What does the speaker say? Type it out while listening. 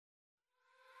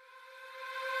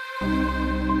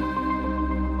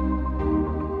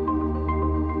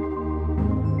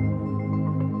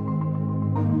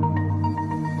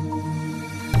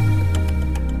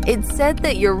It's said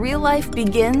that your real life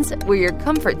begins where your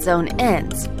comfort zone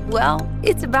ends. Well,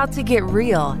 it's about to get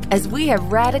real as we have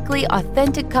radically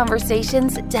authentic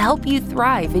conversations to help you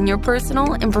thrive in your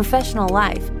personal and professional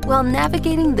life while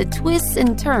navigating the twists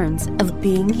and turns of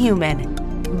being human.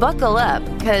 Buckle up,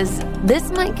 because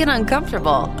This Might Get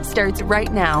Uncomfortable starts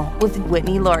right now with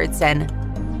Whitney Lauritsen.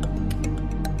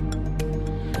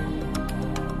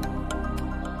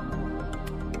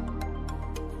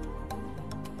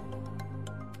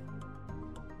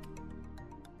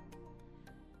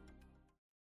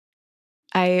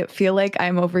 I feel like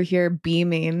I'm over here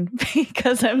beaming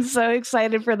because I'm so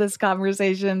excited for this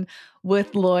conversation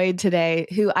with Lloyd today,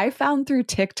 who I found through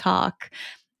TikTok.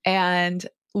 And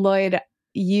Lloyd,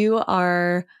 you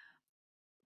are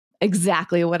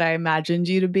exactly what I imagined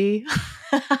you to be.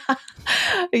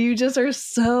 You just are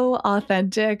so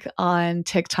authentic on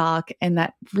TikTok, and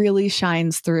that really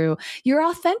shines through. You're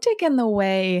authentic in the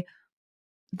way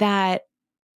that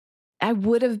I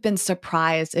would have been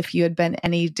surprised if you had been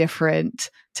any different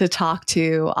to talk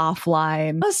to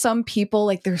offline. Some people,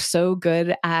 like, they're so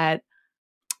good at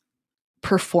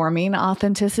performing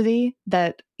authenticity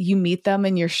that you meet them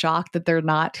and you're shocked that they're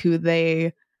not who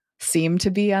they seem to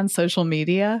be on social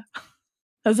media.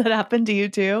 Has that happened to you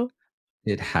too?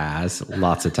 It has,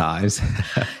 lots of times.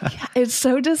 Yeah, it's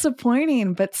so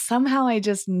disappointing, but somehow I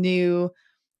just knew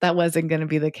that wasn't going to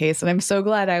be the case. And I'm so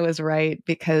glad I was right,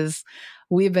 because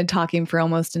we've been talking for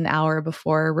almost an hour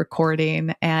before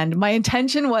recording. And my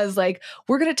intention was like,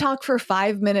 we're going to talk for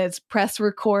 5 minutes, press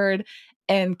record,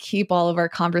 and keep all of our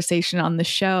conversation on the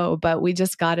show. But we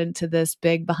just got into this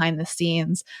big behind the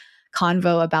scenes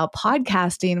convo about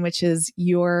podcasting, which is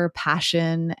your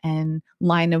passion and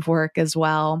line of work as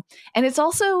well. And it's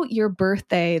also your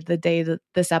birthday the day that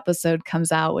this episode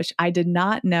comes out, which I did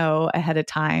not know ahead of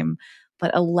time.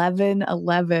 But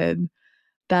 11/11,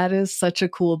 that is such a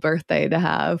cool birthday to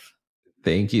have.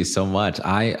 Thank you so much.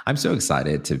 I'm so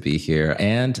excited to be here.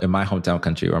 And in my hometown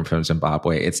country, where I'm from,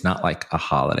 Zimbabwe, it's not like a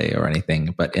holiday or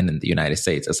anything, but in the United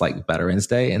States, it's like Veterans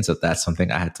Day. And so that's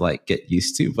something I had to like get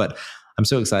used to. But I'm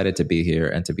so excited to be here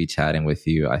and to be chatting with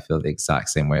you. I feel the exact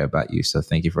same way about you. So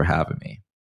thank you for having me.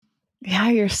 Yeah,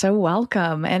 you're so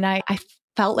welcome. And I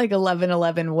felt like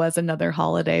 11/11 was another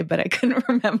holiday, but I couldn't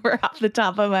remember off the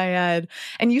top of my head.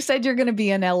 And you said you're going to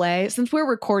be in LA. Since we're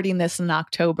recording this in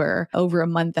October, over a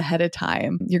month ahead of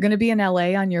time, you're going to be in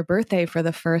LA on your birthday for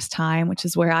the first time, which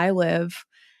is where I live.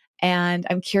 And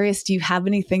I'm curious, do you have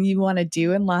anything you want to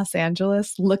do in Los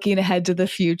Angeles, looking ahead to the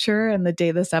future and the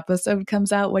day this episode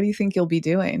comes out? What do you think you'll be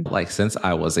doing? Like, since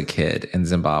I was a kid in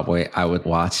Zimbabwe, I would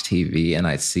watch TV and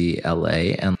I'd see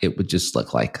LA and it would just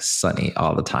look like sunny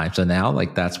all the time. So now,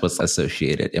 like, that's what's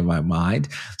associated in my mind.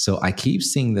 So I keep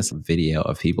seeing this video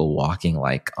of people walking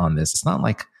like on this, it's not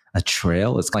like a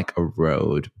trail, it's like a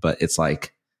road, but it's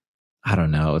like, I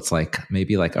don't know. It's like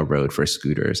maybe like a road for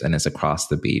scooters and it's across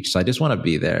the beach. So I just want to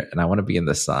be there and I want to be in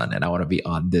the sun and I want to be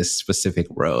on this specific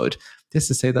road just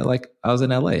to say that like I was in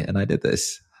LA and I did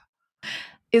this.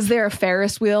 Is there a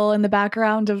Ferris wheel in the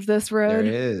background of this road?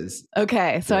 There is.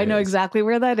 Okay. So I know exactly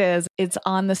where that is. It's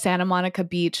on the Santa Monica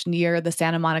beach near the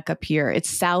Santa Monica Pier.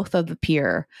 It's south of the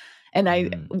pier.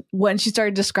 And when she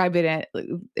started describing it,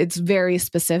 it's very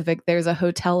specific. There's a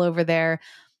hotel over there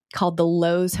called the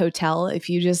Lowe's Hotel. If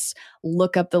you just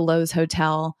look up the Lowe's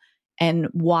Hotel and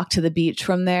walk to the beach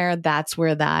from there, that's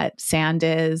where that sand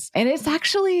is. And it's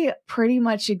actually pretty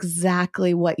much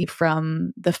exactly what you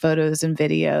from the photos and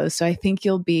videos. So I think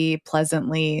you'll be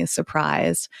pleasantly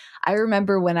surprised. I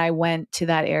remember when I went to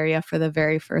that area for the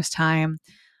very first time,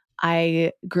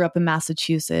 I grew up in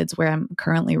Massachusetts, where I'm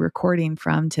currently recording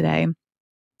from today.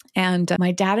 And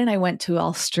my dad and I went to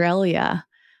Australia.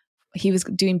 He was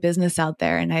doing business out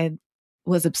there, and I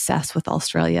was obsessed with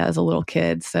Australia as a little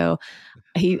kid. So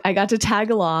I got to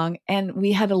tag along, and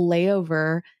we had a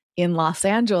layover in Los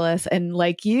Angeles. And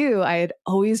like you, I had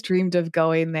always dreamed of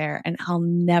going there, and I'll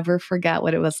never forget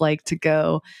what it was like to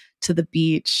go to the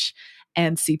beach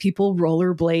and see people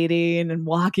rollerblading and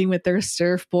walking with their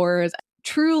surfboards.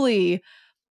 Truly,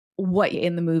 what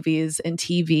in the movies and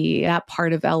TV, that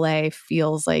part of LA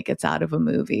feels like it's out of a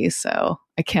movie. So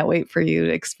I can't wait for you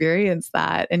to experience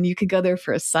that. And you could go there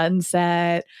for a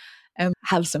sunset and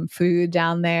have some food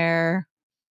down there.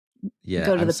 Yeah,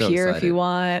 go to I'm the so pier excited. if you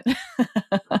want.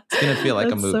 It's going to feel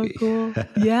like a movie. So cool.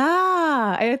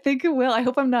 Yeah, I think it will. I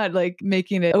hope I'm not like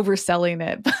making it, overselling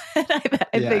it, but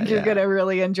I think you're going to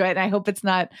really enjoy it. And I hope it's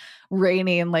not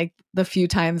raining like the few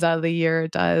times out of the year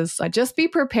it does. Just be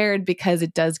prepared, because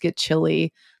it does get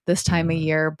chilly this time of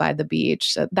year by the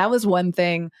beach. So that was one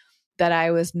thing that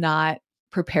I was not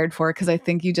prepared for, because I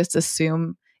think you just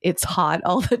assume it's hot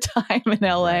all the time in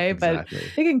LA, Right, exactly.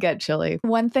 but it can get chilly.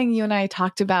 One thing you and I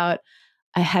talked about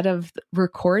ahead of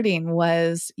recording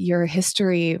was your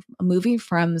history moving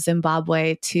from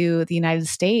Zimbabwe to the United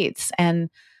States. And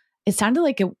it sounded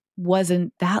like it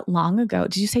wasn't that long ago.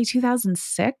 Did you say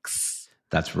 2006?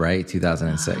 That's right,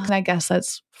 2006. And I guess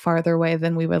that's farther away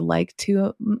than we would like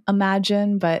to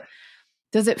imagine. But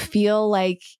does it feel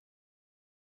like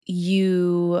do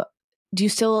you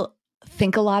still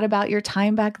think a lot about your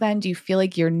time back then? Do you feel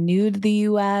like you're new to the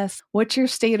US? What's your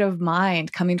state of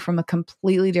mind coming from a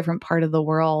completely different part of the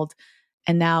world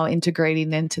and now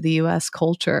integrating into the US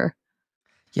culture?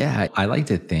 Yeah, I like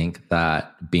to think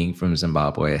that being from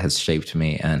Zimbabwe has shaped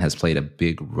me and has played a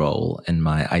big role in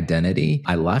my identity.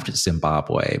 I left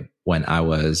Zimbabwe when I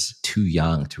was too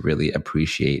young to really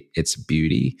appreciate its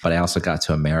beauty, but I also got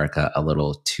to America a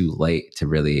little too late to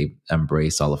really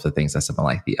embrace all of the things that some of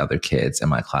like the other kids in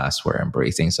my class were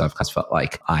embracing. So I've kind of felt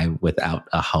like I'm without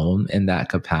a home in that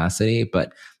capacity.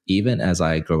 But even as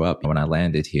I grew up, when I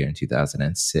landed here in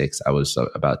 2006, I was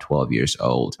about 12 years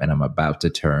old and I'm about to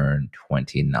turn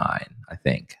 29, I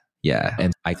think. Yeah.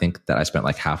 And I think that I spent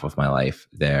like half of my life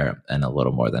there and a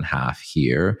little more than half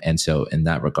here. And so in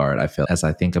that regard, I feel as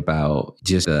I think about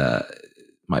just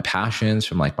my passions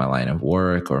from like my line of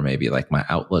work or maybe like my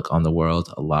outlook on the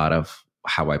world, a lot of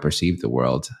how I perceive the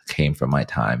world came from my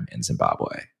time in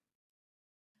Zimbabwe.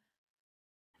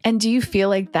 And do you feel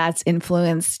like that's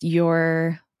influenced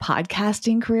your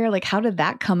podcasting career? Like, how did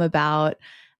that come about?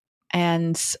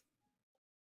 And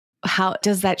how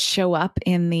does that show up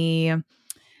in the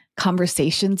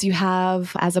conversations you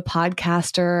have as a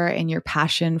podcaster and your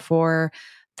passion for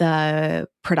the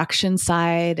production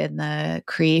side and the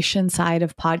creation side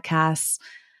of podcasts?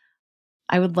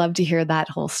 I would love to hear that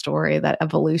whole story, that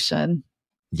evolution.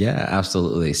 Yeah,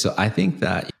 absolutely. So I think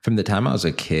that from the time I was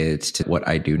a kid to what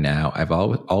I do now, I've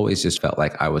always just felt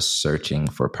like I was searching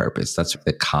for purpose. That's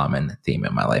the common theme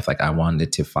in my life. Like I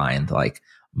wanted to find like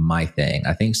my thing.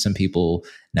 I think some people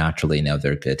naturally know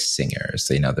they're good singers.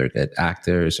 They know they're good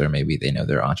actors, or maybe they know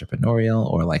they're entrepreneurial,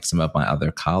 or like some of my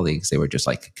other colleagues, they were just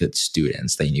like good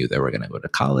students. They knew they were going to go to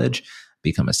college,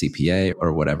 become a CPA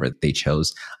or whatever they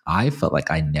chose. I felt like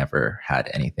I never had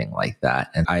anything like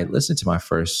that. And I listened to my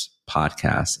first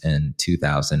podcast in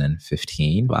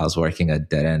 2015. I was working a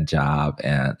dead-end job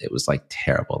and it was like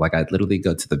terrible. Like I'd literally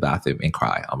go to the bathroom and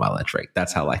cry on my lunch break.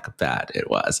 That's how like bad it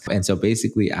was. And so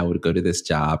basically I would go to this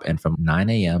job and from 9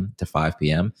 a.m. to 5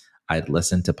 p.m., I'd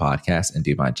listen to podcasts and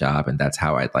do my job. And that's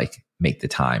how I'd like make the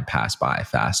time pass by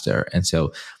faster. And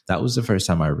so that was the first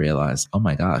time I realized, oh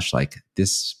my gosh, like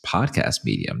this podcast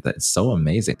medium, that's so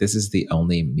amazing. This is the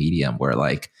only medium where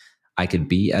like I could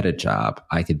be at a job,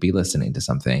 I could be listening to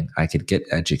something, I could get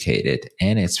educated,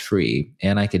 and it's free,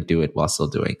 and I could do it while still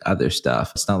doing other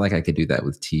stuff. It's not like I could do that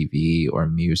with TV or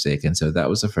music. And so that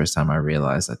was the first time I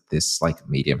realized that this like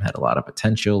medium had a lot of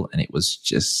potential and it was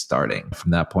just starting.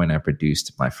 From that point, I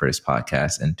produced my first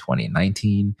podcast in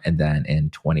 2019. And then in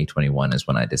 2021 is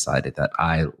when I decided that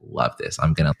I love this.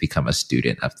 I'm going to become a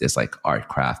student of this like art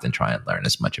craft and try and learn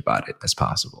as much about it as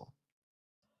possible.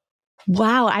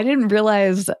 Wow, I didn't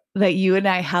realize that you and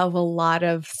I have a lot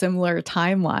of similar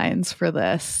timelines for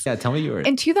this. Yeah, tell me yours.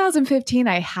 In 2015,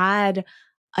 I had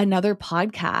another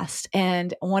podcast.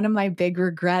 And one of my big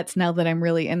regrets now that I'm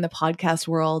really in the podcast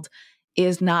world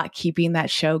is not keeping that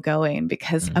show going,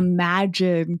 because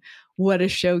imagine what a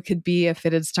show could be if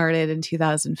it had started in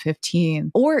 2015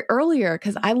 or earlier,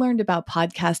 because I learned about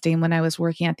podcasting when I was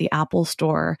working at the Apple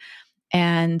store.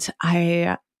 And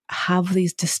I have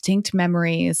these distinct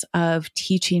memories of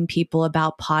teaching people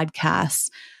about podcasts.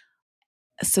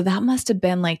 So that must have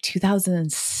been like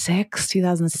 2006,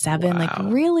 2007, like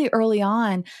really early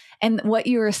on. And what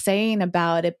you were saying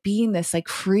about it being this like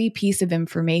free piece of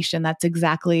information, that's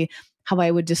exactly how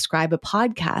I would describe a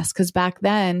podcast. Because back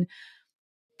then,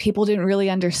 people didn't really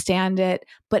understand it.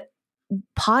 But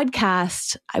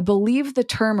podcast, I believe the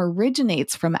term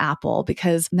originates from Apple,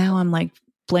 because now I'm like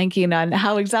blanking on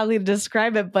how exactly to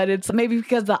describe it, but it's maybe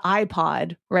because the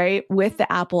iPod, right? With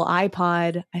the Apple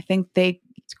iPod, I think they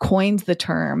coined the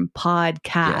term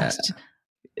podcast. Yeah.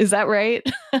 Is that right?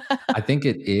 I think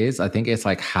it is. I think it's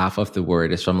like half of the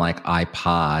word is from like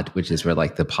iPod, which is where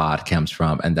like the pod comes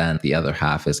from. And then the other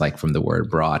half is like from the word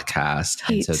broadcast.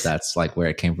 Right. And so that's like where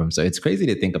it came from. So it's crazy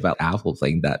to think about Apple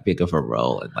playing that big of a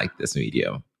role in like this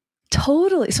medium.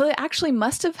 Totally. So it actually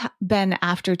must have been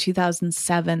after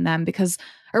 2007 then, because,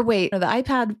 or wait, no, the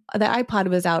iPod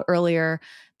was out earlier.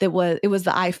 It was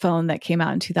the iPhone that came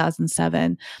out in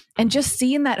 2007. And just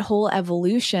seeing that whole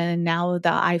evolution, and now the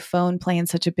iPhone playing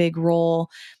such a big role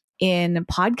in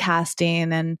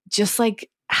podcasting, and just like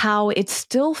how it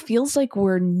still feels like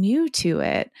we're new to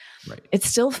it. Right. It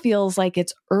still feels like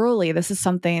it's early. This is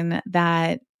something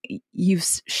that you've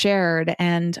shared,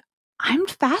 and I'm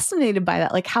fascinated by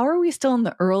that. Like, how are we still in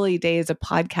the early days of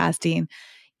podcasting,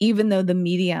 even though the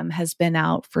medium has been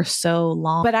out for so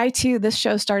long? But I too, this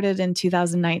show started in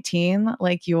 2019,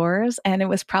 like yours, and it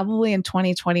was probably in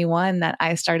 2021 that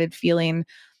I started feeling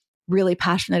really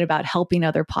passionate about helping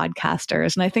other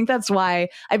podcasters. And I think that's why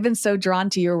I've been so drawn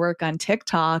to your work on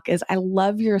TikTok, is I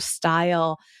love your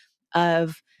style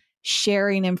of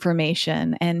sharing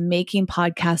information and making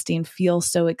podcasting feel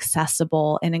so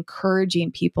accessible and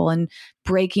encouraging people and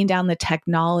breaking down the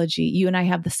technology. You and I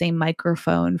have the same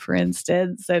microphone, for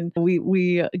instance, and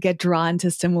we get drawn to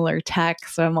similar tech.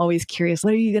 So I'm always curious,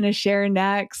 what are you going to share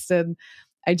next? And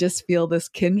I just feel this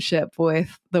kinship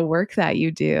with the work that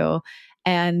you do.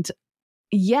 And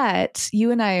yet you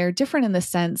and I are different in the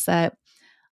sense that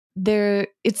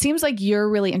it seems like you're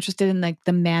really interested in like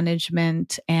the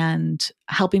management and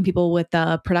helping people with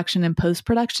the production and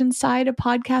post-production side of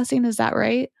podcasting. Is that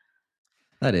right?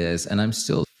 That is. And I'm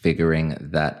still figuring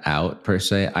that out per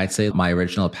se. I'd say my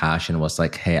original passion was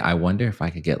like, hey, I wonder if I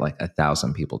could get like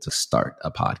 1,000 people to start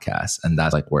a podcast. And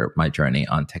that's like where my journey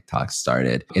on TikTok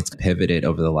started. It's pivoted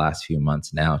over the last few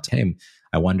months now to, hey,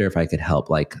 I wonder if I could help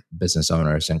like business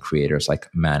owners and creators like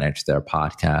manage their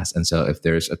podcast. And so if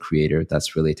there's a creator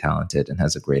that's really talented and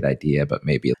has a great idea, but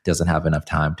maybe doesn't have enough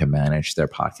time to manage their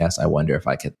podcast, I wonder if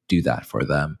I could do that for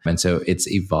them. And so it's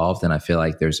evolved. And I feel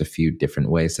like there's a few different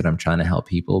ways that I'm trying to help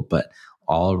people, but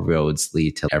all roads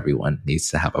lead to everyone needs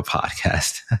to have a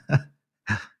podcast.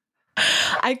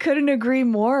 I couldn't agree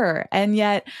more. And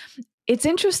yet it's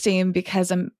interesting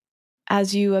because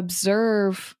as you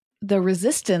observe the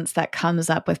resistance that comes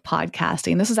up with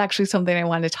podcasting. This is actually something I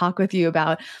wanted to talk with you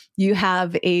about. You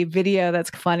have a video that's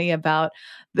funny about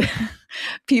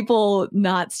people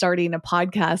not starting a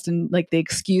podcast and like the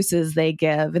excuses they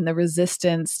give and the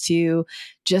resistance to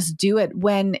just do it,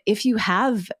 when if you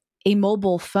have a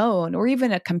mobile phone or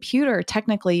even a computer,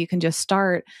 technically you can just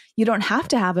start. You don't have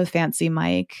to have a fancy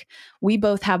mic. We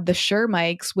both have the Shure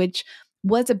mics, which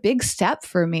was a big step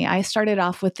for me. I started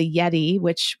off with the Yeti,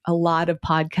 which a lot of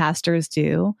podcasters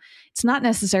do. It's not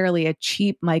necessarily a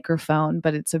cheap microphone,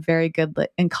 but it's a very good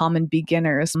and common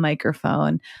beginner's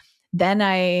microphone. Then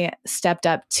I stepped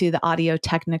up to the Audio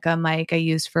Technica mic I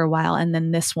used for a while. And then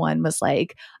this one was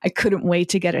like, I couldn't wait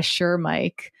to get a Shure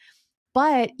mic.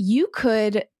 But you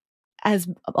could, as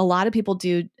a lot of people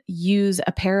do, use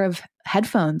a pair of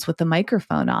headphones with the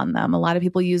microphone on them. A lot of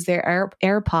people use their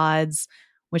AirPods,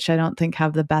 which I don't think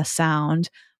have the best sound,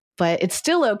 but it's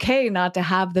still okay not to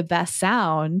have the best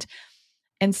sound.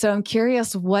 And so I'm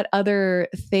curious what other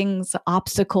things,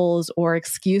 obstacles or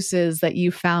excuses that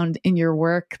you found in your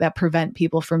work that prevent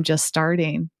people from just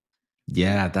starting.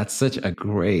 Yeah, that's such a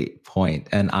great point.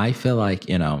 And I feel like,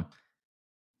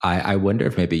 I wonder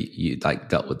if maybe you like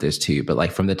dealt with this too, but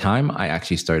like from the time I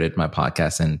actually started my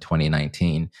podcast in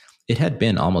 2019, it had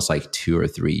been almost like 2 or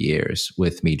 3 years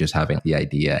with me just having the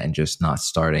idea and just not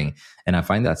starting. And I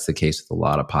find that's the case with a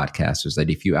lot of podcasters, that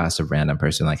if you ask a random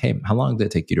person like, hey, how long did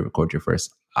it take you to record your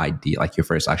first idea, like your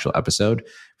first actual episode,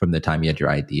 from the time you had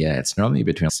your idea, it's normally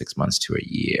between 6 months to a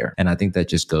year. And I think that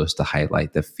just goes to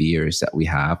highlight the fears that we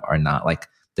have are not like,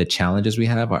 the challenges we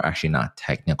have are actually not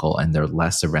technical, and they're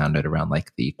less surrounded around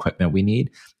like the equipment we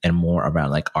need and more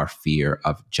around like our fear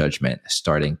of judgment,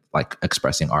 starting like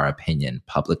expressing our opinion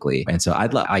publicly. And so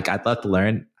I'd love to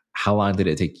learn, how long did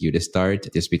it take you to start?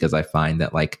 Just because I find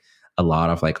that like a lot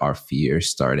of like our fears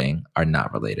starting are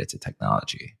not related to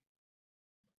technology.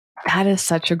 That is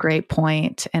such a great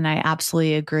point. And I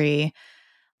absolutely agree.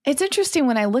 It's interesting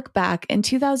when I look back in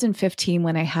 2015,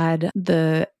 when I had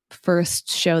the first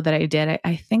show that I did,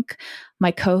 I think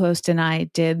my co-host and I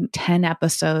did 10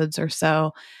 episodes or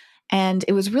so. And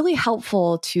it was really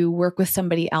helpful to work with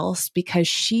somebody else because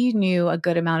she knew a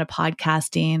good amount of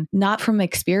podcasting, not from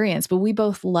experience, but we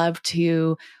both love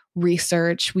to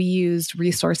research. We used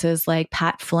resources like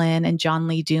Pat Flynn and John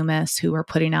Lee Dumas, who were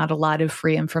putting out a lot of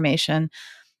free information.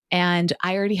 And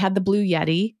I already had the Blue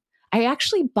Yeti. I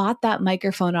actually bought that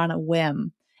microphone on a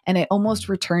whim and I almost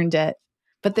returned it.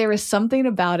 But there was something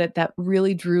about it that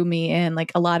really drew me in,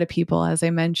 like a lot of people, as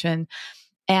I mentioned.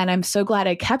 And I'm so glad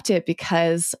I kept it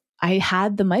because I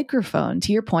had the microphone.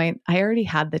 To your point, I already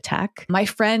had the tech. My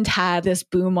friend had this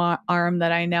boom arm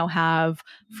that I now have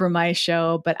for my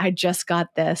show, but I just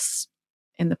got this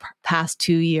in the past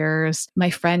 2 years. My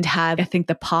friend had, I think,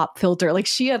 the pop filter. Like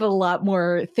she had a lot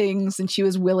more things and she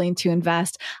was willing to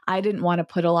invest. I didn't want to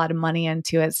put a lot of money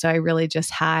into it. So I really just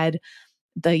had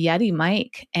the Yeti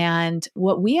mic. And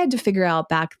what we had to figure out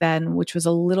back then, which was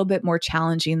a little bit more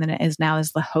challenging than it is now,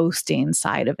 is the hosting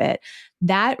side of it.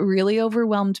 That really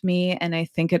overwhelmed me. And I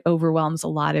think it overwhelms a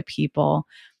lot of people.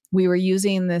 We were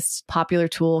using this popular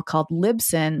tool called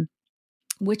Libsyn,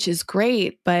 which is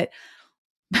great, but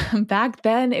back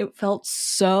then it felt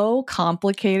so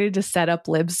complicated to set up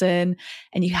Libsyn,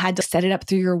 and you had to set it up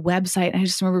through your website. And I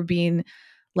just remember being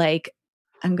like,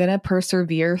 I'm going to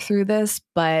persevere through this,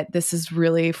 but this is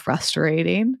really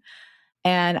frustrating.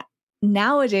 And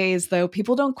nowadays, though,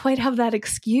 people don't quite have that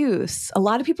excuse. A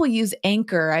lot of people use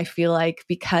Anchor, I feel like,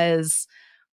 because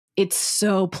it's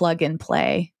so plug and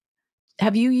play.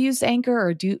 Have you used Anchor,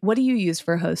 or what do you use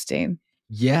for hosting?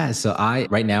 Yeah, so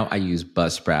right now I use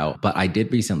Buzzsprout, but I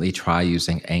did recently try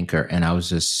using Anchor, and I was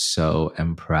just so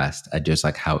impressed at just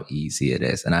like how easy it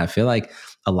is. And I feel like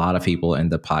a lot of people in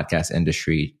the podcast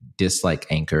industry dislike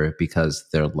Anchor because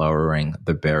they're lowering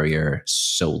the barrier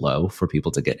so low for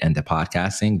people to get into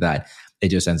podcasting that it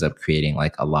just ends up creating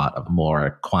like a lot of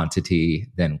more quantity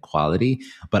than quality.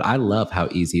 But I love how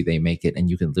easy they make it. And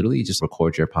you can literally just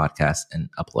record your podcast and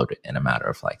upload it in a matter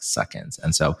of like seconds.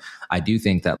 And so I do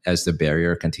think that as the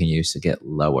barrier continues to get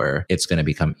lower, it's going to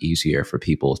become easier for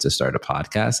people to start a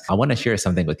podcast. I want to share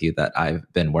something with you that I've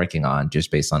been working on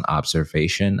just based on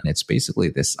observation. And it's basically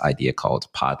this idea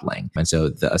called Podling. And so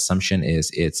the assumption is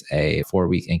it's a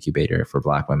 4-week incubator for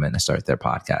Black women to start their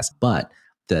podcast. But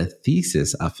the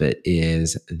thesis of it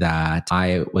is that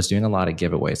I was doing a lot of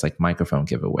giveaways, like microphone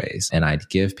giveaways, and I'd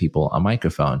give people a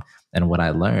microphone. And what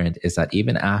I learned is that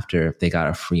even after they got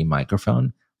a free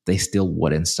microphone, they still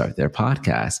wouldn't start their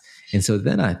podcast. And so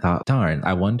then I thought, darn,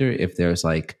 I wonder if there's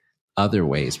like other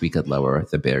ways we could lower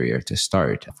the barrier to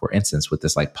start. For instance, with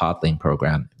this like Podling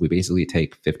program, we basically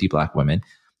take 50 Black women.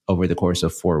 Over the course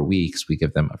of 4 weeks, we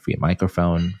give them a free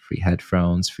microphone, free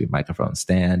headphones, free microphone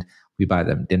stand. We buy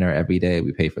them dinner every day.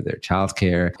 We pay for their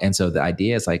childcare. And so the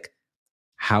idea is like,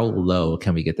 how low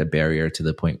can we get the barrier to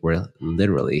the point where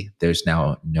literally there's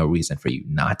now no reason for you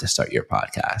not to start your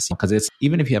podcast? Because it's,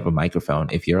 even if you have a microphone,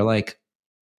 if you're like,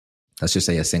 let's just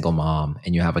say a single mom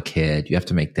and you have a kid, you have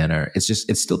to make dinner,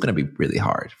 it's still going to be really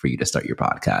hard for you to start your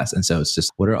podcast. And so it's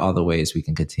just, what are all the ways we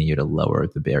can continue to lower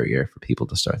the barrier for people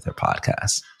to start their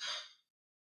podcasts?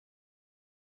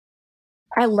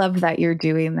 I love that you're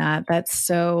doing that. That's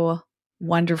so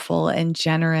wonderful and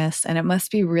generous. And it must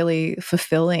be really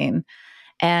fulfilling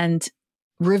and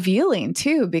revealing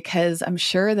too, because I'm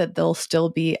sure that there'll still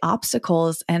be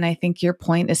obstacles. And I think your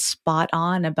point is spot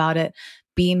on about it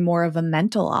being more of a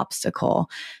mental obstacle,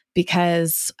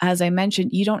 because as I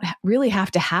mentioned, you don't really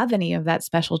have to have any of that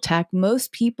special tech.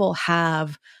 Most people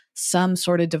have some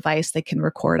sort of device they can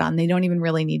record on. They don't even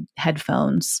really need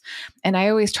headphones. And I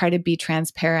always try to be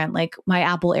transparent, like my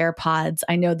Apple AirPods.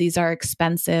 I know these are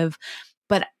expensive,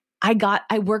 but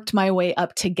I worked my way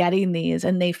up to getting these,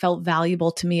 and they felt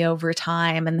valuable to me over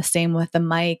time. And the same with the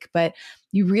mic, but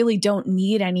you really don't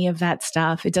need any of that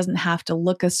stuff. It doesn't have to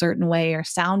look a certain way or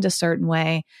sound a certain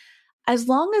way, as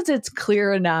long as it's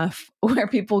clear enough where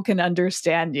people can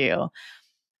understand you.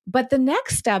 But the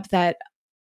next step that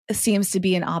seems to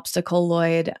be an obstacle,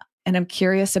 Lloyd, and I'm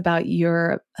curious about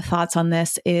your thoughts on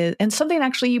this, is, and something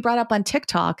actually you brought up on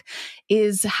TikTok,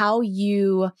 is how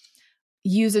you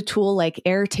use a tool like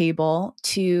Airtable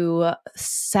to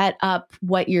set up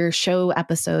what your show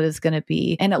episode is going to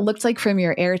be. And it looked like from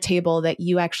your Airtable that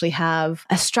you actually have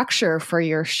a structure for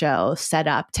your show set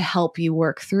up to help you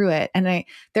work through it. And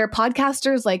there are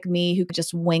podcasters like me who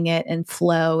just wing it and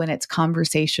flow, and it's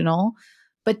conversational.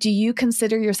 But do you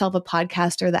consider yourself a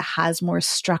podcaster that has more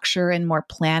structure and more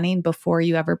planning before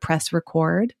you ever press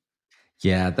record?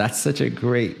 Yeah, that's such a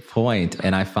great point.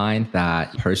 And I find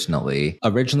that personally,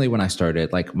 originally when I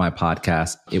started like my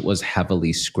podcast, it was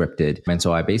heavily scripted. And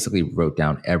so I basically wrote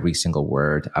down every single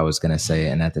word I was going to say.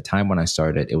 And at the time when I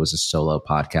started, it was a solo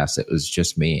podcast. It was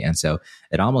just me. And so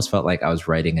it almost felt like I was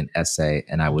writing an essay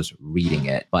and I was reading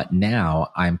it. But now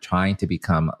I'm trying to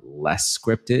become less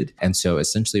scripted. And so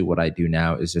essentially what I do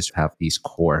now is just have these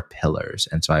core pillars.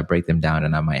 And so I break them down,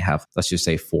 and I might have, let's just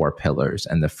say 4 pillars.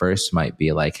 And the first might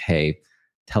be like, hey,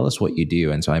 tell us what you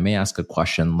do. And so I may ask a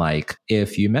question like,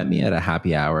 if you met me at a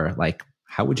happy hour, like,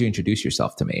 how would you introduce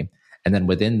yourself to me? And then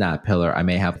within that pillar, I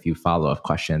may have a few follow-up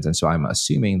questions. And so I'm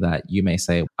assuming that you may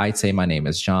say, I'd say my name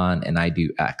is John and I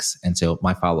do X. And so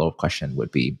my follow-up question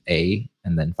would be A,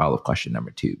 and then follow-up question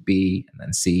number 2, B, and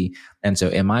then C. And so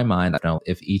in my mind, I don't know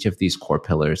if each of these core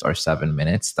pillars are 7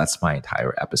 minutes, that's my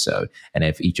entire episode. And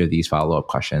if each of these follow-up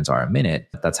questions are a minute,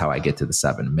 that's how I get to the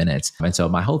 7 minutes. And so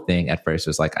my whole thing at first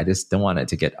was like, I just don't want it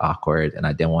to get awkward, and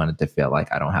I didn't want it to feel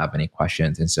like I don't have any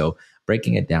questions. And so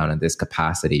breaking it down in this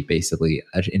capacity basically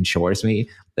ensures me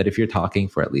that if you're talking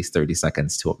for at least 30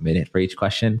 seconds to a minute for each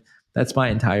question, that's my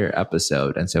entire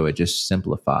episode. And so it just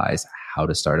simplifies how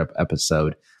to start up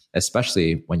episode,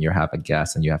 especially when you have a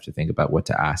guest and you have to think about what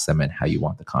to ask them and how you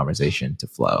want the conversation to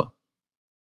flow.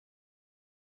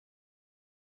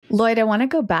 Lloyd, I want to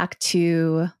go back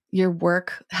to your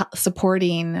work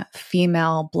supporting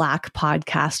female Black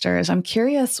podcasters. I'm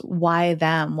curious, why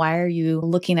them? Why are you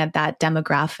looking at that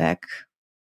demographic?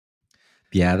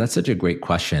 Yeah, that's such a great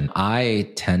question.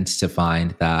 I tend to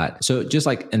find that, so just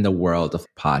like in the world of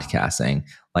podcasting,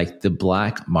 like the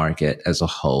Black market as a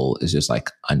whole is just like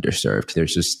underserved.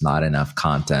 There's just not enough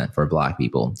content for Black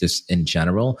people, just in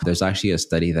general. There's actually a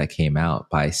study that came out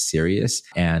by Sirius.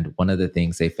 And one of the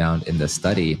things they found in the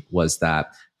study was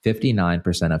that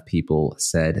 59% of people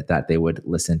said that they would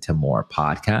listen to more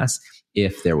podcasts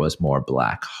if there was more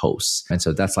Black hosts. And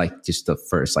so that's like just the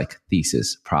first like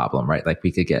thesis problem, right? Like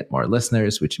we could get more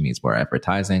listeners, which means more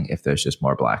advertising if there's just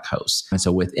more Black hosts. And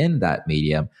so within that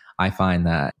medium, I find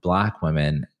that Black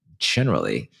women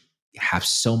generally have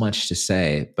so much to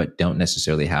say, but don't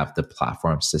necessarily have the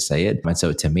platforms to say it. And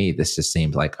so to me, this just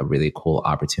seemed like a really cool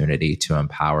opportunity to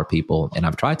empower people. And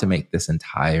I've tried to make this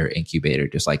entire incubator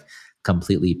just like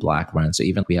completely Black run. So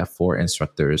even we have 4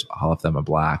 instructors, all of them are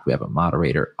Black. We have a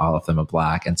moderator, all of them are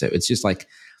Black. And so it's just like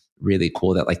really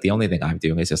cool that like the only thing I'm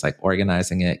doing is just like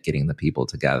organizing it, getting the people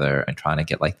together and trying to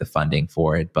get like the funding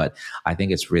for it. But I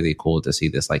think it's really cool to see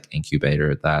this like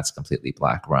incubator that's completely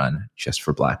Black run just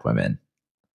for Black women.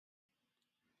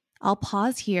 I'll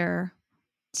pause here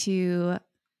to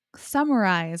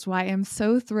summarize why I'm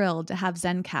so thrilled to have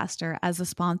Zencastr as a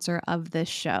sponsor of this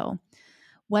show.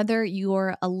 Whether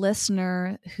you're a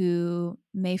listener who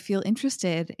may feel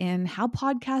interested in how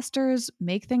podcasters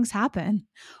make things happen,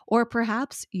 or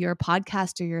perhaps you're a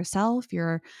podcaster yourself,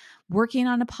 you're working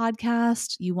on a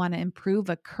podcast, you want to improve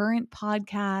a current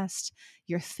podcast,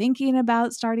 you're thinking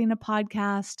about starting a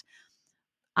podcast,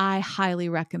 I highly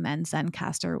recommend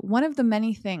Zencastr. One of the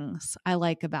many things I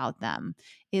like about them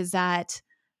is that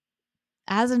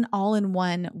as an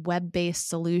all-in-one web-based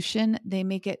solution, they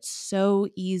make it so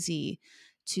easy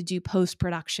to do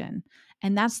post-production.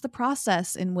 And that's the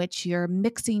process in which you're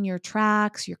mixing your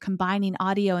tracks, you're combining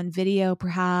audio and video,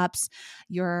 perhaps,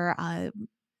 you're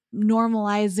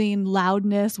normalizing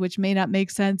loudness, which may not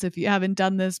make sense if you haven't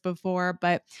done this before,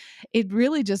 but it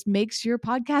really just makes your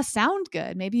podcast sound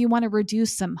good. Maybe you want to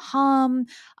reduce some hum,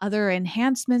 other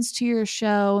enhancements to your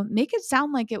show, make it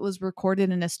sound like it was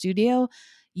recorded in a studio.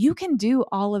 You can do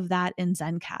all of that in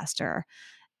Zencastr.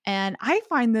 And I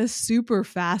find this super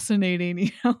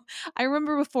fascinating. I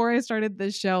remember before I started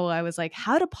this show, I was like,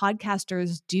 how do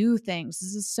podcasters do things?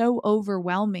 This is so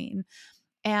overwhelming.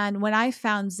 And when I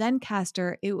found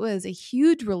Zencastr, it was a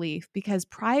huge relief because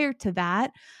prior to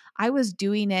that, I was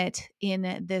doing it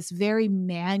in this very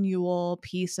manual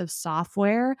piece of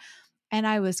software. And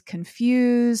I was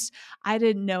confused. I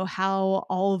didn't know how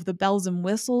all of the bells and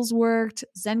whistles worked.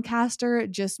 Zencastr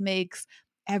just makes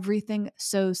everything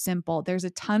so simple. There's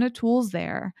a ton of tools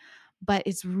there, but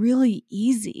it's really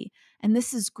easy. And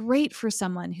this is great for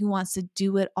someone who wants to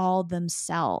do it all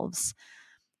themselves.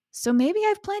 So maybe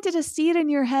I've planted a seed in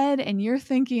your head and you're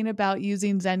thinking about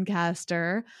using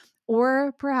Zencastr,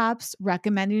 or perhaps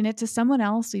recommending it to someone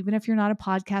else, even if you're not a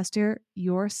podcaster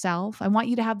yourself. I want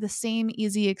you to have the same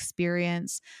easy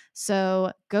experience.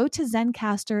 So go to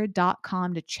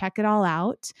zencastr.com to check it all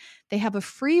out. They have a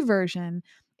free version.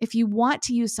 If you want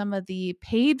to use some of the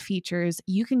paid features,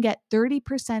 you can get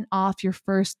 30% off your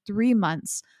first 3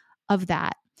 months of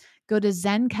that. Go to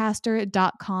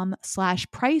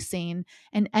zencastr.com/pricing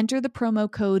and enter the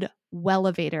promo code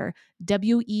WELLEVATR,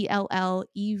 WELLEVATR.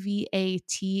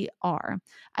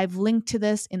 I've linked to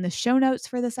this in the show notes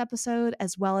for this episode,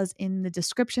 as well as in the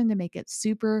description to make it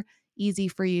super easy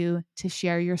for you to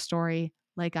share your story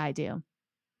like I do.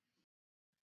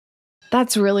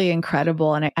 That's really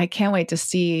incredible. And I can't wait to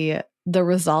see the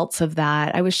results of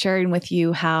that. I was sharing with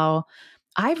you how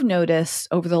I've noticed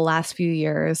over the last few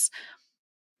years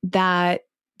that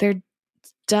there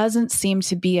doesn't seem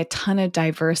to be a ton of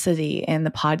diversity in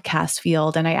the podcast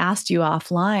field. And I asked you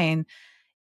offline,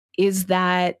 is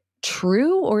that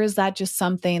true? Or is that just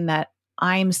something that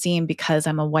I'm seeing because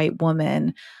I'm a white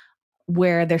woman,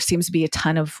 where there seems to be a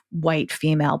ton of white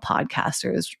female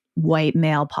podcasters, white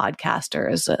male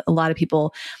podcasters, a lot of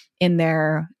people in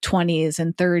their 20s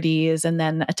and 30s, and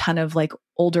then a ton of like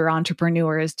older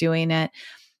entrepreneurs doing it.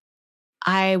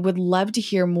 I would love to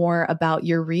hear more about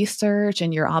your research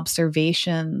and your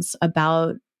observations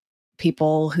about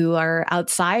people who are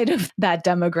outside of that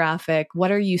demographic.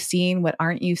 What are you seeing? What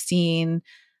aren't you seeing?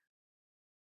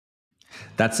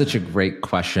 That's such a great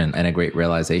question and a great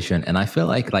realization. And I feel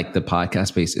like the podcast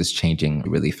space is changing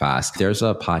really fast. There's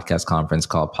a podcast conference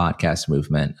called Podcast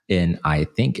Movement, and I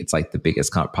think it's like the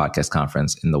biggest podcast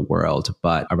conference in the world.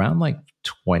 But around like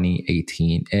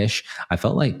 2018-ish, I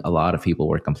felt like a lot of people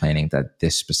were complaining that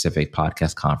this specific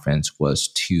podcast conference was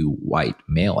too white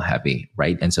male heavy,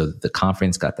 right? And so the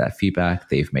conference got that feedback.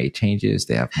 They've made changes.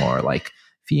 They have more like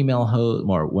female hosts,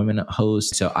 more women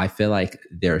hosts. So I feel like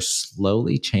they're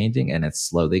slowly changing and it's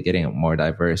slowly getting more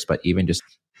diverse, but even just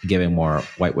giving more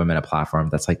white women a platform,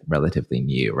 that's like relatively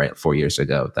new, right? 4 years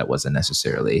ago, that wasn't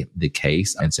necessarily the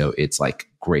case. And so it's like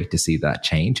great to see that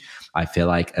change. I feel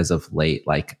like as of late,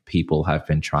 like people have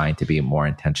been trying to be more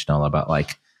intentional about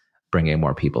like bringing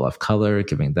more people of color,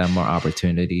 giving them more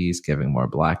opportunities, giving more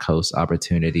Black hosts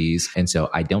opportunities. And so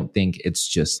I don't think it's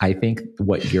just, I think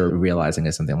what you're realizing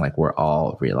is something like we're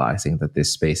all realizing that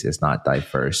this space is not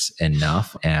diverse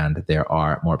enough. And there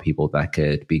are more people that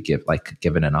could be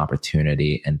given an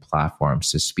opportunity and platforms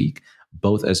to speak,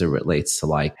 both as it relates to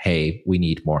like, hey, we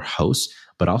need more hosts,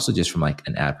 but also just from like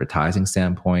an advertising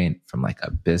standpoint, from like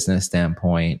a business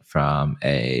standpoint, from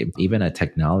even a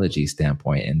technology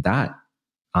standpoint. And that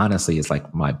honestly is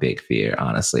like my big fear.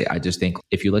 Honestly, I just think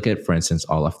if you look at, for instance,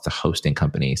 all of the hosting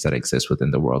companies that exist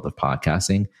within the world of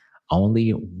podcasting,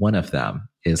 only one of them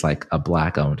is like a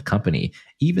Black owned company,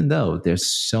 even though there's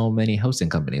so many hosting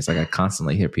companies. Like I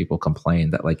constantly hear people complain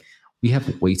that like we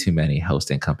have way too many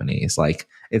hosting companies. Like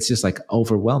it's just like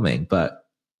overwhelming, but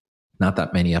not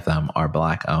that many of them are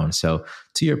Black owned. So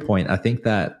to your point, I think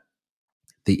that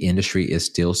the industry is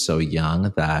still so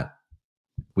young that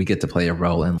we get to play a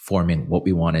role in forming what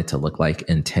we want it to look like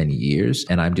in 10 years.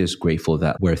 And I'm just grateful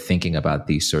that we're thinking about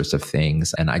these sorts of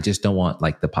things. And I just don't want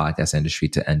like the podcast industry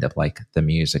to end up like the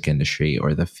music industry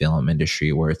or the film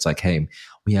industry, where it's like, hey,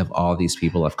 we have all these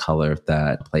people of color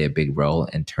that play a big role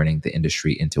in turning the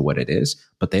industry into what it is,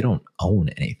 but they don't own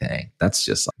anything. That's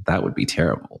just, that would be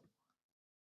terrible.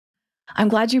 I'm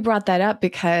glad you brought that up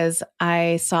because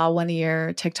I saw one of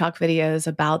your TikTok videos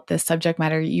about this subject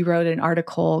matter. You wrote an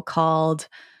article called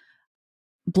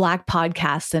Black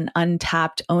Podcasts and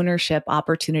Untapped Ownership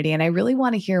Opportunity. And I really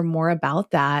want to hear more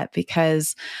about that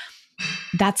because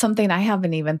that's something I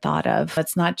haven't even thought of.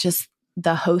 It's not just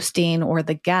the hosting or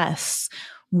the guests,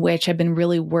 which I've been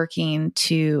really working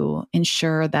to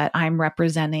ensure that I'm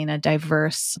representing a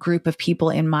diverse group of people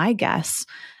in my guests.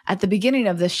 At the beginning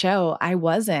of the show, I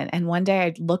wasn't. And one day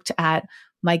I looked at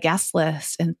my guest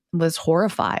list and was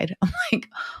horrified. I'm like,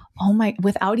 oh my,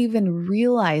 without even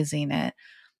realizing it,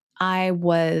 I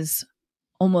was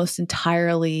almost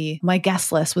entirely, my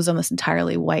guest list was almost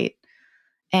entirely white.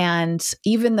 And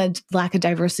even the lack of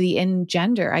diversity in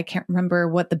gender, I can't remember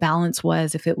what the balance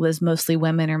was, if it was mostly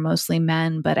women or mostly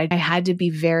men, but I had to be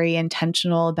very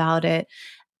intentional about it.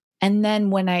 And then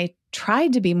when I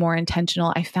tried to be more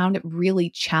intentional, I found it really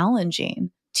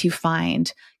challenging to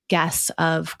find guests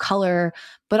of color,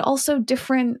 but also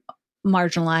different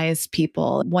marginalized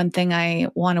people. One thing I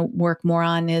want to work more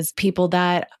on is people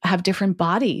that have different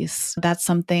bodies. That's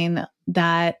something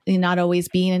that not always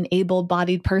being an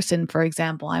able-bodied person, for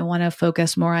example. I want to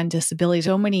focus more on disability.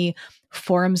 So many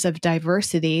forms of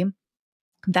diversity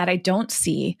that I don't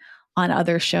see on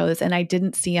other shows and I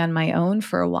didn't see on my own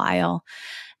for a while.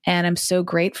 And I'm so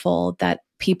grateful that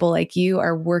people like you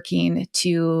are working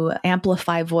to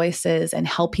amplify voices and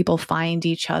help people find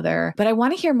each other. But I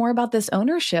want to hear more about this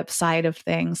ownership side of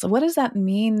things. What does that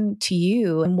mean to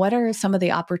you? And what are some of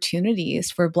the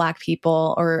opportunities for Black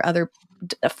people or other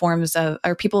forms of,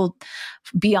 or people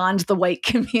beyond the white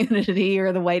community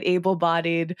or the white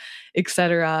able-bodied, et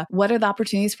cetera? What are the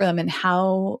opportunities for them and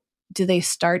how do they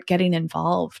start getting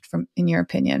involved in your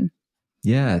opinion?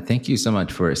 Yeah, thank you so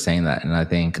much for saying that. And I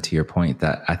think to your point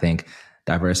that I think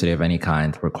diversity of any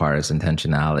kind requires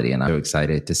intentionality. And I'm so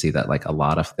excited to see that like a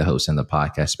lot of the hosts in the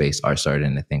podcast space are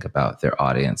starting to think about their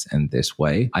audience in this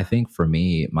way. I think for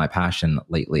me, my passion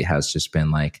lately has just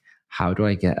been like, how do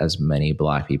I get as many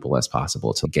Black people as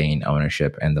possible to gain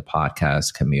ownership in the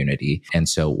podcast community? And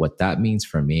so what that means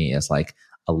for me is like,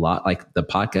 a lot like the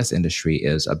podcast industry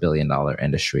is $1 billion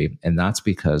industry. And that's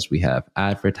because we have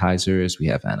advertisers, we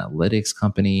have analytics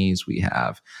companies, we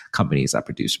have companies that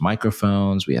produce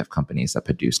microphones, we have companies that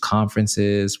produce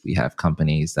conferences, we have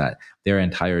companies that their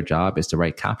entire job is to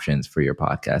write captions for your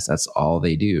podcast. That's all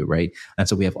they do, right? And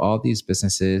so we have all these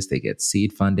businesses, they get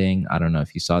seed funding. I don't know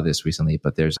if you saw this recently,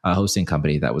 but there's a hosting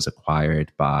company that was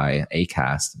acquired by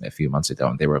Acast a few months ago,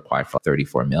 and they were acquired for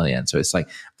 $34 million. So it's like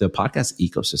the podcast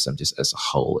ecosystem just as a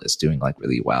whole is doing like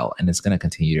really well, and it's going to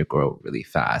continue to grow really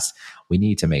fast. We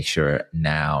need to make sure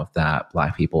now that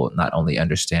Black people not only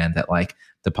understand that like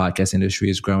the podcast industry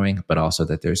is growing, but also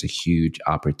that there's a huge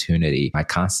opportunity. I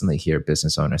constantly hear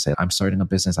business owners say, I'm starting a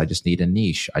business. I just need a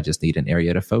niche. I just need an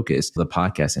area to focus. The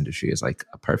podcast industry is like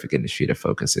a perfect industry to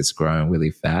focus. It's growing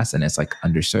really fast and it's like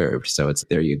underserved. So it's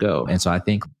there you go. And so I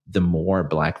think the more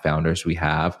Black founders we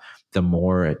have, the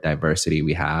more diversity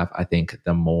we have, I think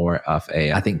the more of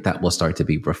I think that will start to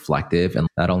be reflective in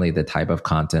not only the type of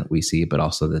content we see, but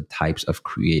also the types of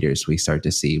creators we start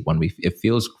to see when it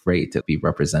feels great to be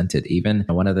represented. Even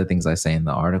one of the things I say in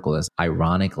the article is,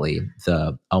 ironically,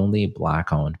 the only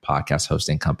Black owned podcast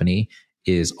hosting company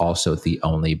is also the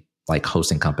only like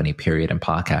hosting company period in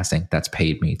podcasting that's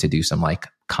paid me to do some like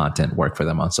content work for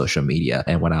them on social media.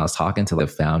 And when I was talking to the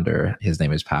founder, his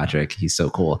name is Patrick, he's so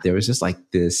cool. There was just like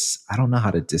this, I don't know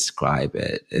how to describe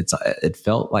it. It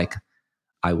felt like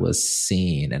I was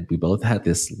seen, and we both had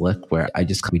this look where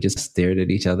we just stared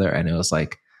at each other, and it was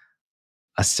like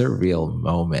a surreal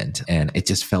moment, and it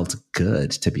just felt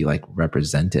good to be like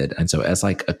represented. And so as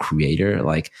like a creator,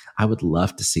 like I would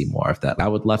love to see more of that. I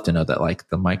would love to know that like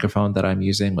the microphone that I'm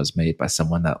using was made by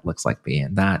someone that looks like me,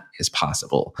 and that is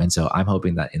possible. And so I'm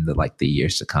hoping that in the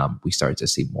years to come, we start to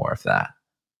see more of that.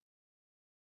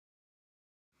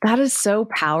 That is so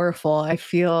powerful. I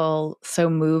feel so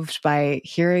moved by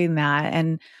hearing that.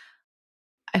 And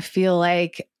I feel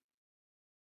like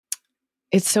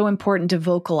it's so important to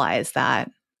vocalize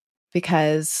that,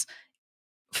 because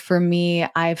for me,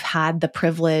 I've had the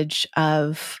privilege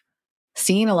of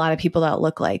seeing a lot of people that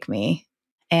look like me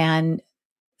and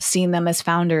seeing them as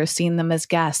founders, seeing them as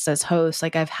guests, as hosts.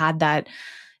 Like I've had that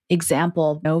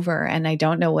example over, and I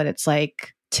don't know what it's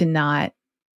like to not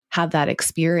have that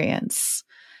experience.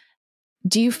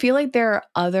 Do you feel like there are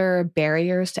other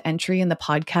barriers to entry in the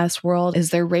podcast world? Is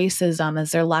there racism?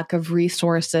 Is there lack of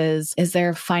resources? Is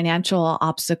there financial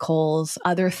obstacles?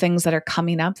 Other things that are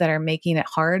coming up that are making it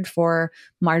hard for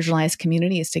marginalized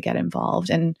communities to get involved?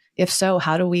 And if so,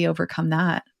 how do we overcome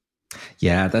that?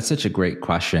 Yeah, that's such a great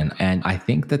question. And I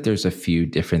think that there's a few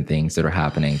different things that are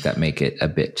happening that make it a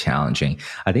bit challenging.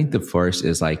 I think the first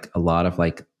is like a lot of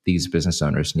like these business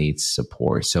owners need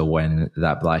support. So when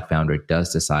that Black founder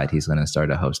does decide he's going to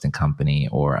start a hosting company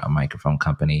or a microphone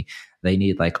company, they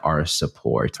need like our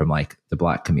support from like the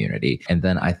Black community. And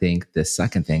then I think the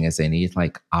second thing is they need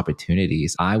like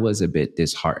opportunities. I was a bit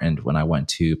disheartened when I went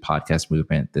to Podcast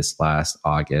Movement this last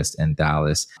August in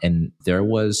Dallas, and there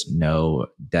was no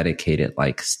dedicated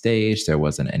like stage. There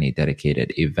wasn't any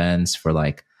dedicated events for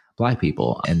like Black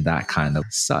people. And that kind of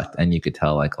sucked. And you could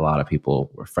tell like a lot of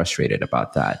people were frustrated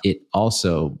about that. It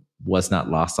also was not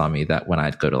lost on me that when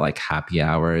I'd go to like happy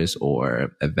hours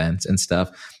or events and stuff,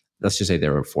 let's just say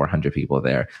there were 400 people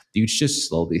there, you just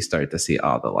slowly start to see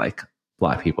all the like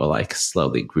Black people like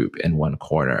slowly group in one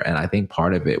corner. And I think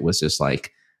part of it was just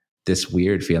like this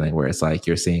weird feeling where it's like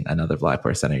you're seeing another Black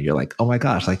person and you're like, oh my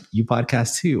gosh, like you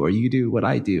podcast too, or you do what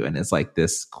I do. And it's like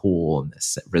this cool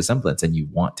resemblance, and you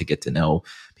want to get to know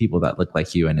people that look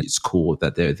like you, and it's cool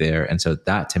that they're there. And so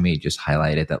that to me just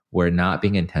highlighted that we're not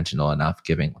being intentional enough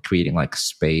creating like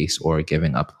space or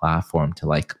giving a platform to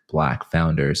like Black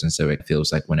founders. And so it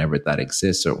feels like whenever that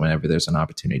exists or whenever there's an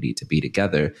opportunity to be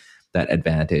together, that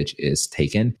advantage is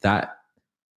taken. That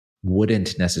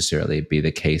wouldn't necessarily be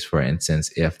the case, for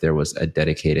instance, if there was a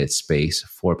dedicated space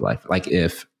for Black, like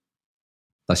if,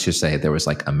 let's just say there was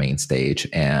like a main stage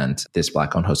and this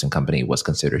Black owned hosting company was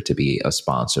considered to be a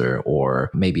sponsor or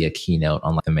maybe a keynote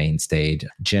on like the main stage.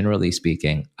 Generally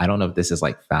speaking, I don't know if this is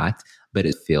like fact, but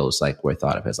it feels like we're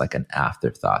thought of as like an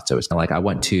afterthought. So it's kind of like I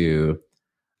went to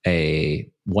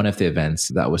one of the events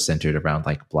that was centered around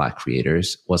like Black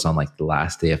creators was on like the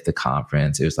last day of the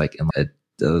conference. It was like in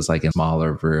a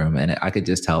smaller room. And I could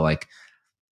just tell like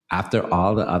after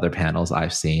all the other panels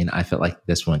I've seen, I felt like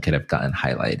this one could have gotten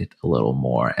highlighted a little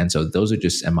more. And so those are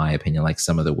just, in my opinion, like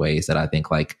some of the ways that I think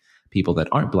like people that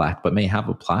aren't Black, but may have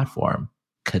a platform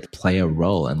could play a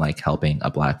role in like helping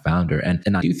a Black founder. And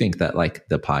I do think that like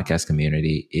the podcast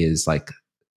community is like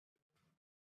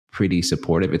pretty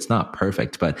supportive. It's not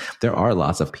perfect, but there are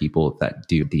lots of people that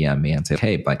do DM me and say,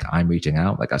 hey, like I'm reaching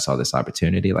out, like I saw this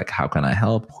opportunity, like how can I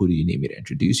help? Who do you need me to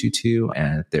introduce you to?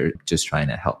 And they're just trying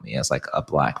to help me as like a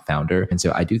Black founder. And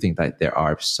so I do think that there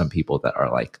are some people that are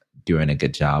like doing a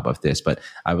good job of this, but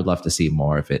I would love to see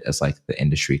more of it as like the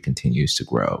industry continues to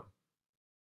grow.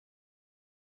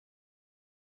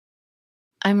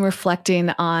 I'm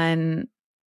reflecting on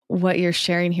what you're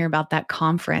sharing here about that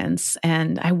conference.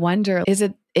 And I wonder, is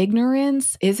it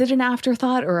ignorance? Is it an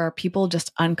afterthought, or are people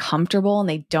just uncomfortable and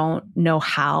they don't know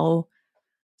how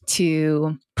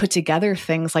to put together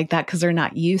things like that because they're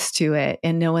not used to it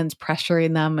and no one's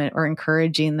pressuring them or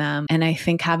encouraging them. And I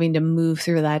think having to move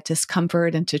through that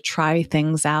discomfort and to try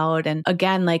things out. And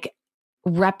again, like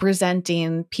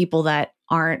representing people that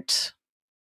aren't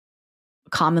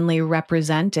commonly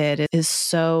represented is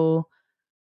so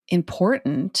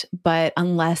important. But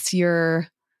unless you're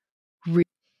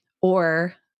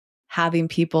or having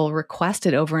people request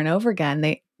it over and over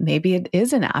again, maybe it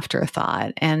is an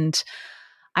afterthought. And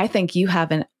I think you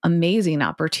have an amazing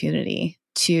opportunity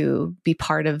to be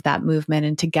part of that movement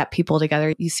and to get people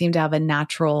together. You seem to have a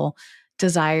natural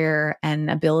desire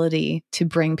and ability to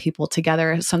bring people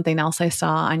together. Something else I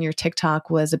saw on your TikTok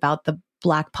was about the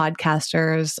Black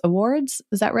Podcasters Awards.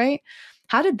 Is that right?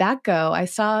 How did that go? I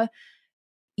saw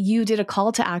you did a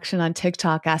call to action on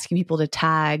TikTok asking people to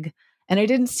tag, and I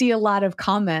didn't see a lot of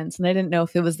comments, and I didn't know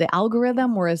if it was the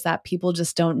algorithm or is that people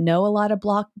just don't know a lot of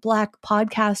Black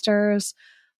podcasters.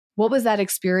 What was that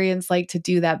experience like to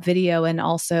do that video? And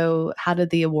also, how did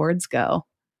the awards go?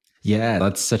 Yeah,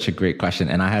 that's such a great question.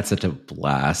 And I had such a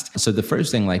blast. So the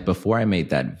first thing, like before I made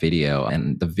that video,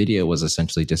 and the video was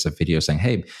essentially just a video saying,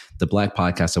 hey, the Black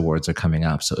Podcast Awards are coming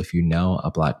up. So if you know a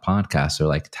Black podcaster,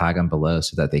 like tag them below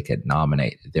so that they could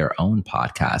nominate their own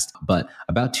podcast. But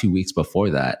about 2 weeks before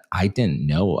that, I didn't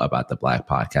know about the Black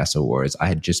Podcast Awards. I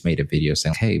had just made a video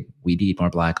saying, hey, we need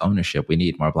more Black ownership. We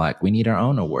need more Black. We need our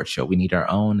own award show. We need our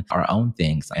own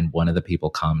things. And one of the people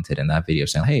commented in that video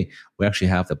saying, hey, we actually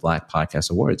have the Black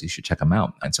Podcast Awards. You should check them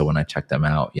out. And so when I checked them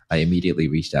out, I immediately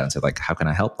reached out and said, like, how can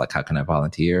I help? Like, how can I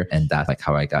volunteer? And that's like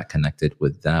how I got connected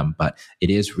with them. But it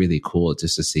is really cool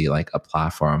just to see like a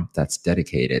platform that's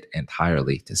dedicated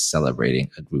entirely to celebrating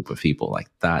a group of people. Like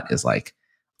that is like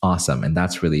awesome. And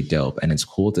that's really dope. And it's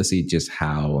cool to see just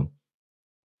how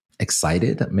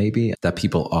excited maybe that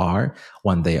people are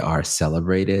when they are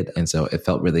celebrated. And so it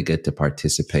felt really good to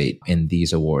participate in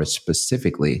these awards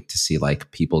specifically to see like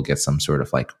people get some sort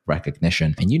of like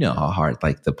recognition. And you know how hard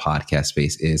like the podcast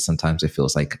space is. Sometimes it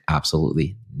feels like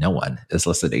absolutely no one is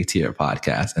listening to your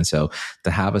podcast. And so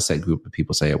to have a set group of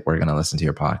people say, we're going to listen to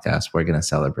your podcast, we're going to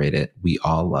celebrate it, we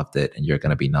all loved it, and you're going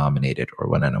to be nominated or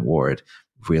win an award,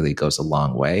 really goes a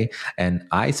long way. And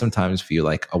I sometimes feel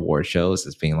like award shows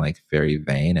as being like very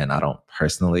vain, and I don't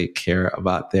personally care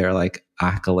about their like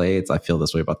accolades. I feel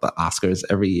this way about the Oscars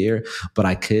every year, but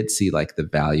I could see like the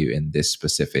value in this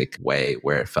specific way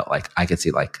where it felt like I could see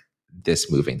like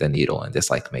this moving the needle and this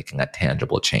like making a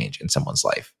tangible change in someone's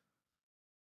life.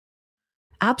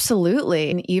 Absolutely.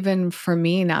 And even for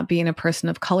me, not being a person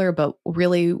of color, but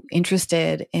really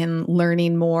interested in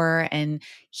learning more and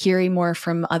hearing more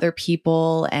from other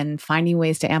people and finding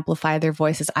ways to amplify their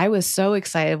voices. I was so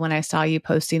excited when I saw you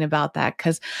posting about that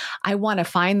because I want to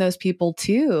find those people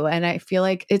too. And I feel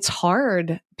like it's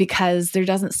hard because there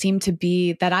doesn't seem to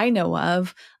be, that I know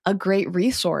of, a great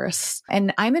resource.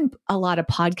 And I'm in a lot of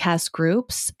podcast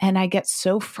groups and I get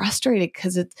so frustrated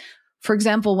because it's, for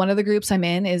example, one of the groups I'm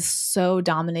in is so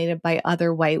dominated by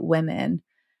other white women.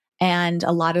 And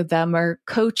a lot of them are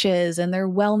coaches and they're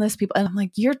wellness people. And I'm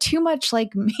like, you're too much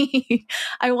like me.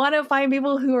 I want to find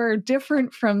people who are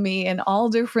different from me in all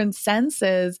different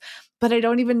senses, but I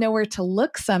don't even know where to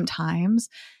look sometimes.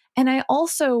 And I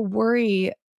also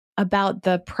worry about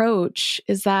the approach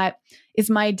is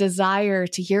my desire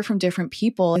to hear from different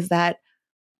people is that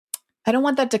I don't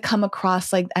want that to come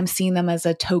across like I'm seeing them as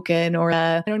a token or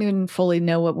I don't even fully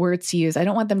know what words to use. I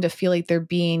don't want them to feel like they're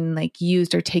being like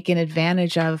used or taken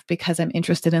advantage of because I'm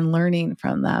interested in learning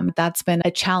from them. That's been a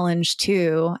challenge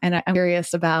too. And I'm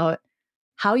curious about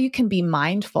how you can be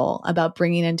mindful about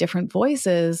bringing in different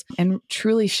voices and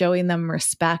truly showing them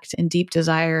respect and deep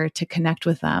desire to connect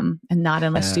with them and not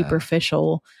in a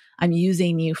superficial, I'm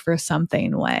using you for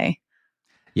something way.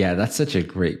 Yeah, that's such a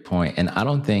great point. And I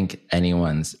don't think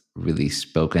anyone's really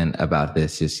spoken about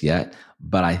this just yet,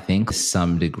 but I think to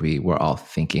some degree we're all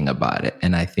thinking about it.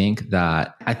 And I think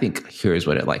here's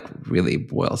what it like really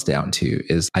boils down to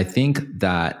is I think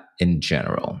that in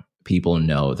general, people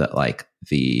know that like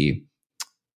the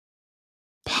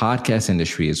podcast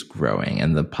industry is growing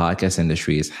and the podcast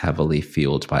industry is heavily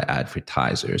fueled by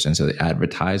advertisers. And so the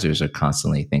advertisers are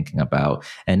constantly thinking about,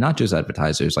 and not just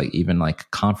advertisers, like even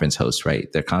like conference hosts, right?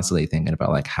 They're constantly thinking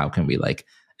about like, how can we like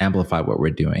amplify what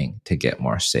we're doing to get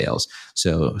more sales?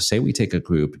 So say we take a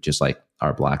group, just like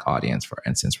our Black audience, for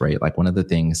instance, right? Like one of the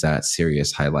things that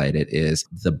Sirius highlighted is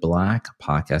the Black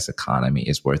podcast economy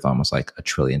is worth almost like $1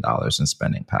 trillion in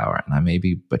spending power. And I may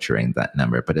be butchering that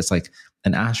number, but it's like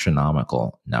an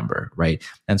astronomical number, right?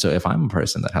 And so if I'm a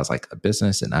person that has like a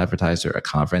business, an advertiser, a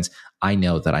conference, I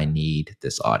know that I need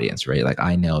this audience, right? Like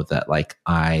I know that like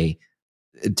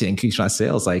to increase my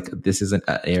sales, like this is an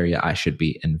area I should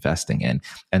be investing in.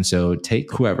 And so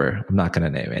take whoever, I'm not going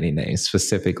to name any names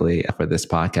specifically for this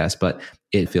podcast, but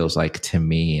it feels like to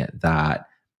me that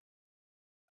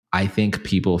I think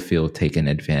people feel taken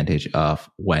advantage of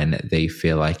when they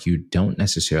feel like you don't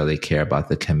necessarily care about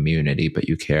the community, but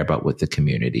you care about what the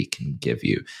community can give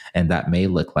you. And that may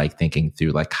look like thinking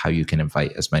through like how you can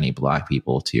invite as many Black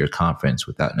people to your conference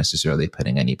without necessarily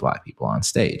putting any Black people on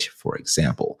stage, for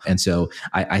example. And so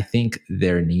I think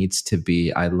there needs to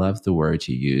be, I love the word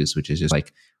you use, which is just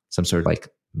like some sort of like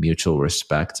mutual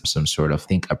respect, some sort of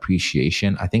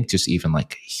appreciation. I think just even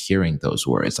like hearing those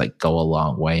words like go a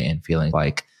long way in feeling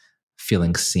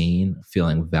seen,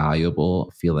 feeling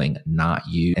valuable, feeling not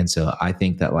you. And so I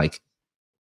think that like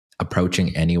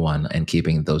approaching anyone and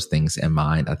keeping those things in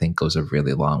mind, I think goes a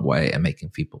really long way in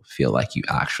making people feel like you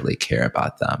actually care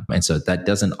about them. And so that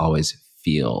doesn't always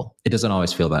feel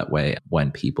that way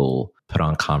when people put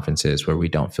on conferences where we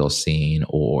don't feel seen,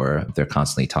 or they're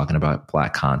constantly talking about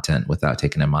Black content without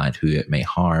taking in mind who it may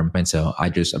harm. And so I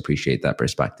just appreciate that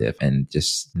perspective. And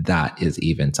just that is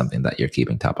even something that you're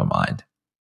keeping top of mind.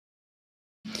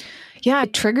 Yeah,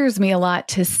 it triggers me a lot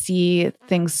to see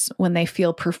things when they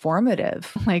feel performative.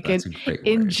 Like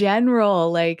in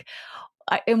general, like,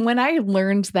 and when I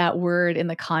learned that word in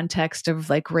the context of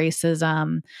like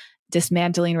racism,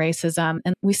 dismantling racism,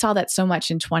 and we saw that so much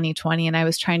in 2020, and I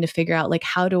was trying to figure out like,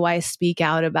 how do I speak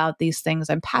out about these things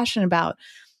I'm passionate about?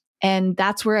 And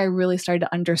that's where I really started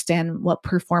to understand what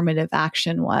performative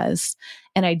action was.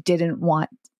 And I didn't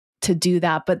want to do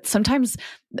that. But sometimes,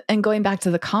 and going back to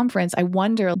the conference, I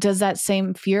wonder, does that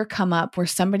same fear come up where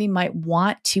somebody might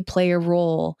want to play a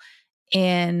role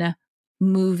in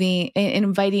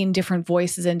inviting different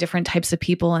voices and different types of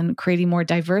people and creating more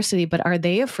diversity, but are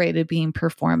they afraid of being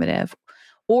performative?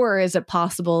 Or is it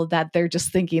possible that they're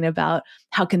just thinking about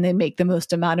how can they make the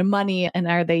most amount of money? And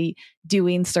are they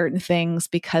doing certain things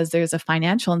because there's a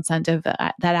financial incentive?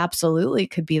 That absolutely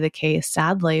could be the case,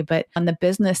 sadly. But on the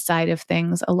business side of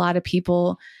things, a lot of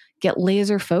people get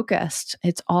laser focused.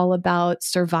 It's all about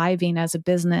surviving as a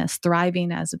business,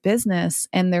 thriving as a business,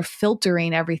 and they're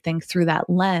filtering everything through that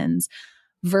lens.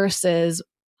 Versus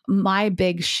my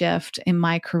big shift in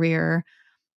my career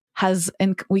has,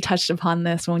 and we touched upon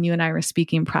this when you and I were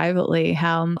speaking privately,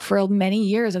 how for many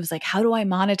years I was like, how do I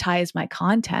monetize my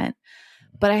content?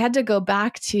 But I had to go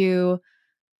back to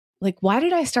like, why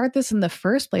did I start this in the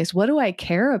first place? What do I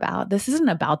care about? This isn't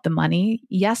about the money.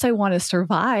 Yes, I want to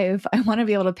survive. I want to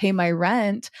be able to pay my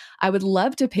rent. I would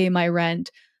love to pay my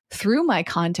rent through my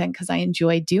content because I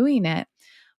enjoy doing it.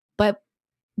 But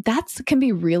that can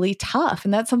be really tough.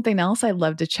 And that's something else I'd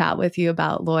love to chat with you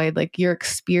about, Lloyd, like your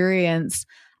experience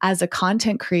as a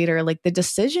content creator, like the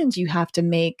decisions you have to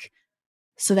make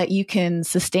so that you can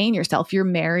sustain yourself. You're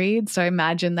married, so I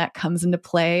imagine that comes into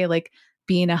play, like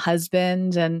being a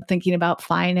husband and thinking about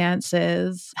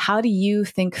finances. How do you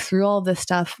think through all this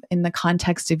stuff in the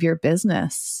context of your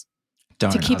business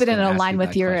to keep it in line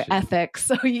with your ethics?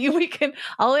 So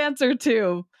I'll answer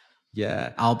too.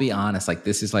 Yeah, I'll be honest, like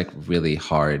this is like really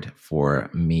hard for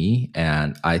me.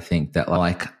 And I think that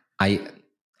like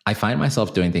I find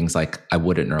myself doing things like I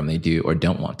wouldn't normally do or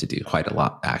don't want to do quite a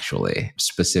lot, actually,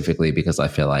 specifically because I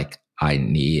feel like I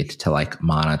need to like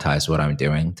monetize what I'm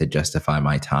doing to justify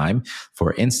my time.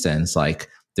 For instance, like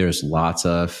there's lots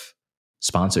of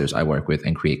sponsors I work with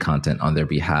and create content on their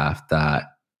behalf that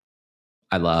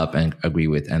I love and agree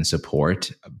with and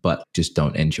support, but just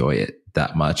don't enjoy it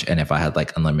that much. And if I had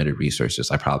like unlimited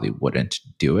resources, I probably wouldn't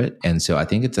do it. And so I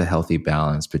think it's a healthy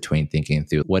balance between thinking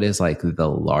through what is like the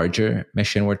larger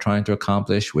mission we're trying to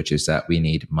accomplish, which is that we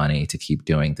need money to keep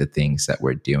doing the things that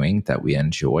we're doing that we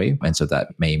enjoy. And so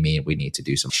that may mean we need to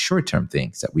do some short-term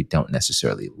things that we don't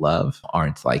necessarily love,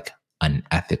 aren't like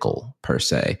unethical per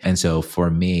se. And so for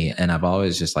me, and I've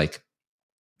always just like,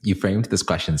 you framed this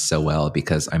question so well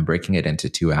because I'm breaking it into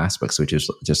two aspects, which is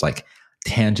just like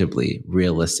tangibly,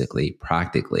 realistically,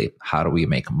 practically, how do we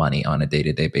make money on a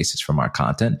day-to-day basis from our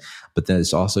content? But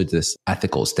there's also this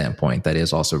ethical standpoint that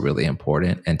is also really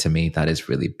important. And to me, that is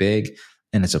really big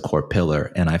and it's a core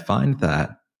pillar. And I find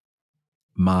that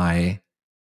my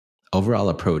overall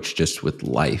approach just with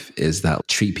life is that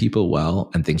treat people well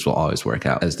and things will always work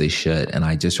out as they should. And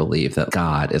I just believe that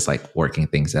God is like working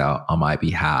things out on my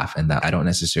behalf and that I don't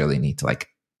necessarily need to like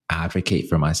advocate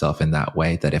for myself in that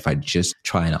way, that if I just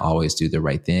try and always do the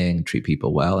right thing, treat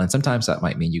people well, and sometimes that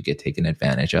might mean you get taken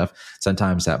advantage of.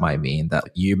 Sometimes that might mean that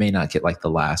you may not get like the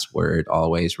last word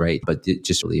always, right? But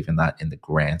just believe in that in the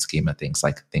grand scheme of things,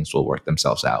 like things will work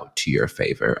themselves out to your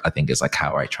favor, I think is like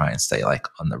how I try and stay like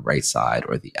on the right side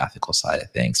or the ethical side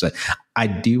of things. But I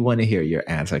do want to hear your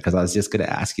answer, because I was just going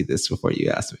to ask you this before you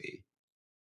asked me.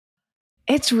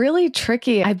 It's really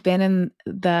tricky. I've been in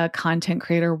the content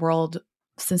creator world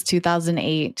since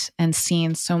 2008 and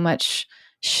seen so much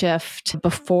shift.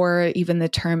 Before even the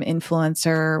term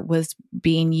influencer was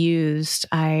being used,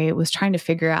 I was trying to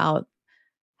figure out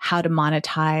how to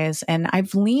monetize. And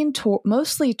I've leaned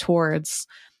mostly towards,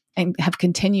 and have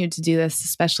continued to do this,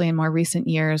 especially in more recent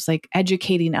years, like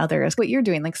educating others. What you're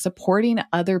doing, like supporting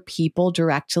other people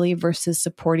directly versus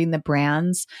supporting the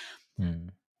brands.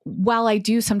 While I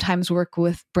do sometimes work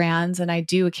with brands, and I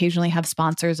do occasionally have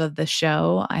sponsors of the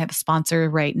show, I have a sponsor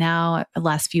right now. The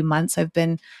last few months, I've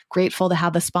been grateful to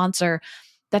have a sponsor.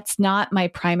 That's not my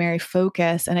primary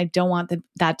focus, and I don't want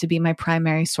that to be my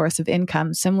primary source of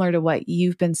income, similar to what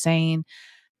you've been saying,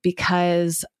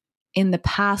 because in the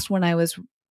past, when I was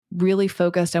really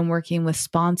focused on working with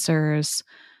sponsors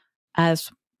as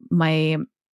my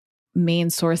main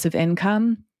source of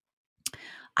income,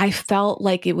 I felt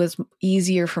like it was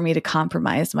easier for me to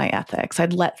compromise my ethics.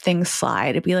 I'd let things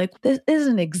slide. I'd be like, this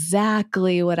isn't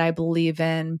exactly what I believe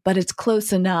in, but it's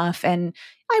close enough. And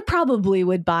I probably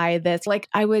would buy this. Like,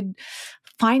 I would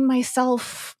find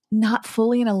myself not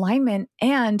fully in alignment,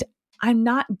 and I'm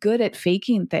not good at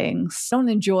faking things. Don't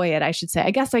enjoy it, I should say.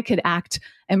 I guess I could act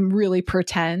and really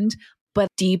pretend, but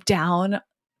deep down,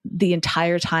 the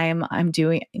entire time I'm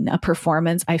doing a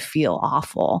performance, I feel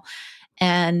awful.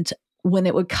 And when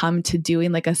it would come to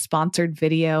doing like a sponsored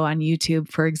video on YouTube,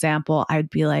 for example,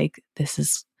 I'd be like,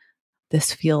 this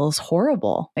feels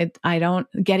horrible. I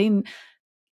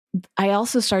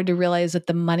also started to realize that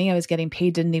the money I was getting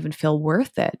paid didn't even feel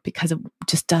worth it, because it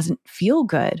just doesn't feel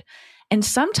good. And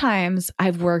sometimes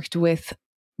I've worked with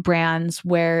brands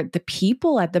where the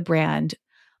people at the brand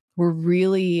were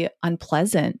really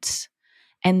unpleasant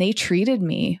and they treated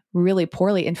me really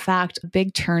poorly. In fact, a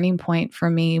big turning point for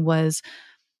me was,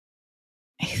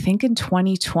 I think in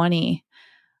 2020,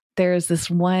 there's this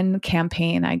one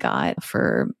campaign I got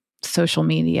for social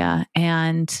media,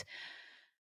 and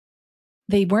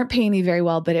they weren't paying me very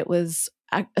well, but it was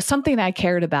something I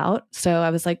cared about. So I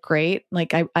was like, great,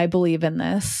 like I believe in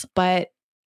this. But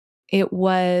it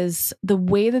was the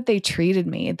way that they treated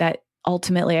me that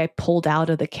ultimately I pulled out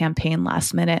of the campaign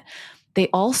last minute. They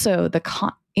also,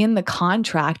 in the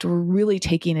contract, were really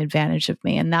taking advantage of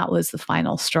me. And that was the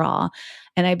final straw.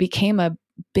 And I became a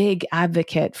big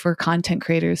advocate for content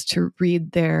creators to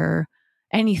read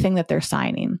anything that they're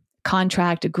signing,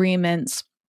 contract agreements,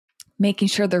 making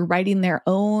sure they're writing their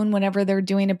own whenever they're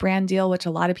doing a brand deal, which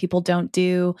a lot of people don't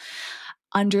do,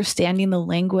 understanding the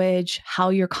language, how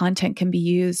your content can be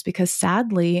used, because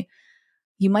sadly,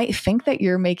 you might think that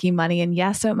you're making money, and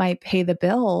yes, it might pay the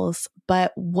bills,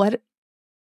 but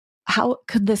how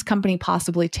could this company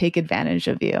possibly take advantage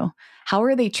of you? How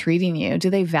are they treating you? Do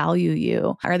they value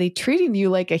you? Are they treating you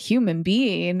like a human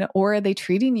being, or are they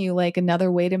treating you like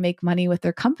another way to make money with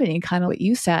their company? Kind of what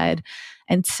you said.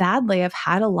 And sadly, I've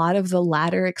had a lot of the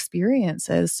latter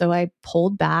experiences. So I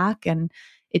pulled back, and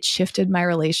it shifted my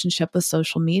relationship with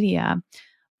social media.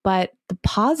 But the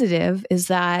positive is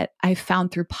that I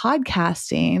found through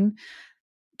podcasting,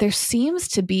 there seems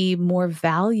to be more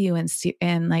value,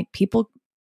 and like people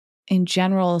in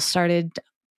general started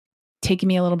taking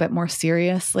me a little bit more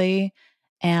seriously.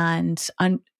 And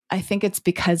I think it's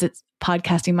because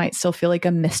podcasting might still feel like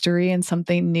a mystery and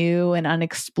something new and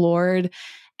unexplored.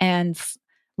 And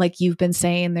like you've been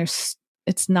saying,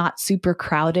 it's not super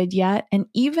crowded yet. And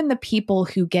even the people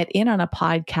who get in on a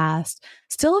podcast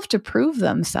still have to prove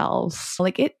themselves.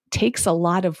 Like, it takes a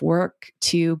lot of work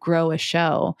to grow a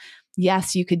show.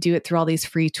 Yes, you could do it through all these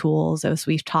free tools, as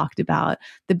we've talked about.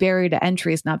 The barrier to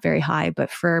entry is not very high, but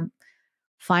for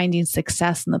finding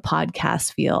success in the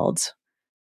podcast field,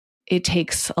 it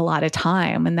takes a lot of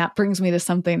time. And that brings me to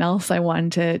something else I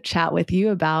wanted to chat with you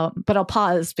about, but I'll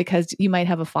pause because you might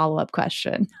have a follow-up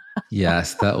question.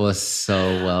 Yes, that was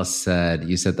so well said.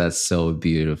 You said that so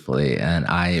beautifully. And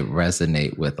I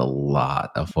resonate with a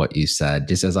lot of what you said.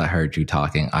 Just as I heard you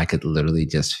talking, I could literally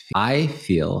I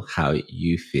feel how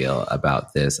you feel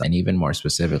about this. And even more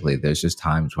specifically, there's just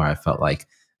times where I felt like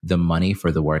the money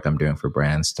for the work I'm doing for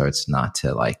brands starts not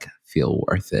to like feel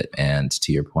worth it. And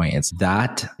to your point, it's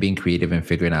that being creative and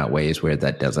figuring out ways where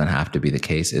that doesn't have to be the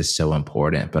case is so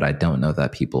important. But I don't know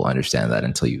that people understand that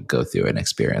until you go through an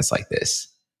experience like this.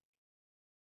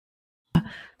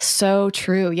 So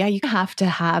true. Yeah, you have to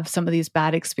have some of these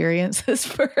bad experiences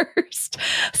first,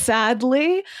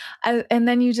 sadly. And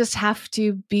then you just have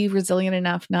to be resilient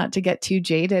enough not to get too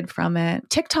jaded from it.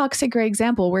 TikTok's a great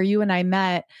example where you and I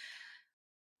met.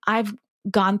 I've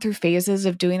gone through phases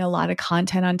of doing a lot of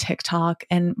content on TikTok.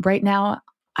 And right now,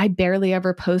 I barely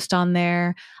ever post on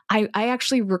there. I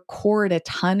actually record a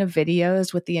ton of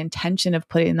videos with the intention of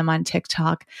putting them on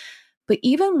TikTok. But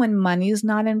even when money's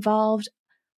not involved,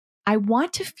 I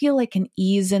want to feel like an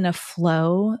ease and a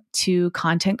flow to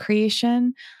content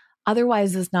creation.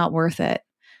 Otherwise, it's not worth it.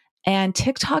 And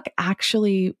TikTok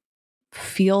actually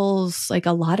feels like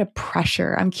a lot of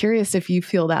pressure. I'm curious if you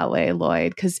feel that way,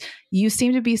 Lloyd, because you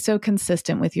seem to be so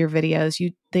consistent with your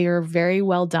videos. They are very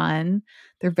well done.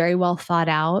 They're very well thought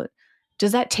out.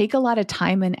 Does that take a lot of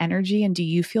time and energy? And do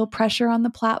you feel pressure on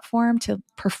the platform to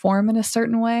perform in a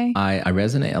certain way? I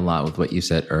resonate a lot with what you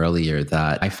said earlier,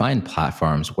 that I find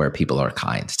platforms where people are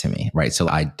kind to me, right? So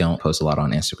I don't post a lot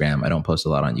on Instagram. I don't post a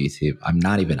lot on YouTube. I'm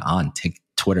not even on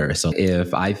Twitter. So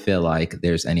if I feel like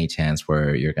there's any chance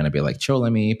where you're going to be like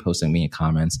trolling me, posting me in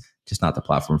comments, just not the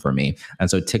platform for me. And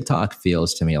so TikTok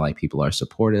feels to me like people are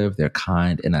supportive, they're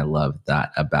kind, and I love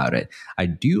that about it. I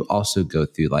do also go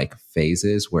through like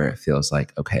phases where it feels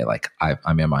like, okay, like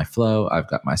I'm in my flow, I've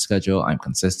got my schedule, I'm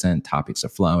consistent, topics are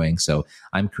flowing. So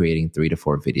I'm creating 3 to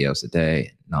 4 videos a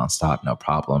day, nonstop, no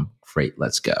problem. Great,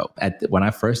 let's go. When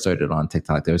I first started on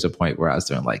TikTok, there was a point where I was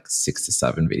doing like 6 to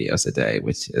 7 videos a day,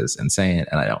 which is insane,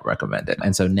 and I don't recommend it.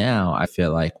 And so now I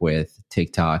feel like with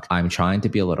TikTok, I'm trying to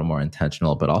be a little more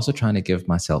intentional, but also trying to give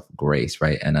myself grace,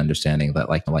 right? And understanding that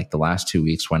like the last 2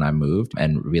 weeks when I moved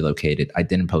and relocated, I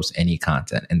didn't post any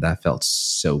content, and that felt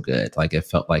so good. Like it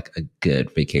felt like a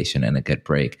good vacation and a good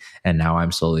break. And now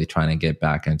I'm slowly trying to get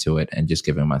back into it and just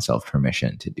giving myself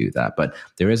permission to do that. But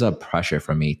there is a pressure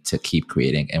for me to keep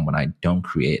creating. And when I don't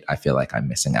create, I feel like I'm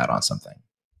missing out on something.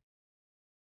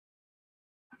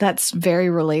 That's very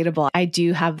relatable. I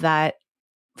do have that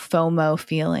FOMO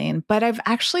feeling, but I've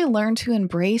actually learned to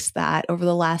embrace that over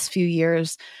the last few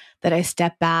years, that I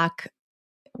stepped back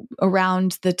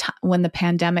around the time when the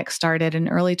pandemic started in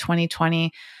early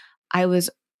 2020. I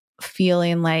was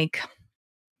feeling like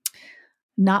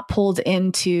not pulled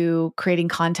into creating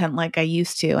content like I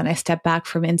used to. And I stepped back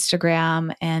from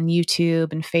Instagram and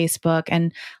YouTube and Facebook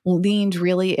and leaned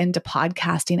really into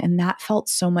podcasting. And that felt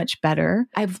so much better.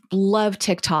 I've loved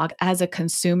TikTok as a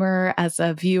consumer, as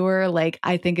a viewer. Like,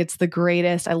 I think it's the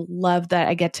greatest. I love that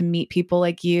I get to meet people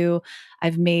like you.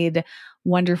 I've made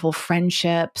wonderful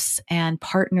friendships and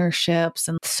partnerships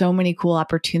and so many cool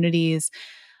opportunities.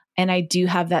 And I do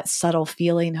have that subtle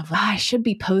feeling of, I should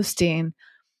be posting.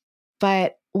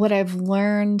 But what I've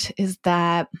learned is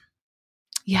that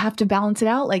you have to balance it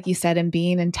out, like you said, and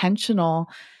being intentional.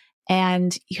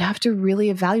 And you have to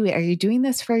really evaluate, are you doing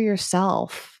this for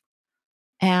yourself?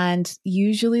 And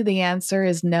usually the answer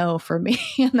is no for me.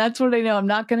 And that's what I know. I'm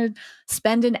not going to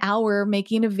spend an hour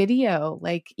making a video.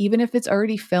 Like, even if it's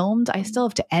already filmed, I still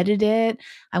have to edit it.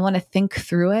 I want to think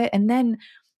through it. And then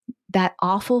that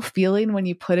awful feeling when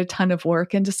you put a ton of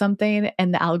work into something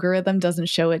and the algorithm doesn't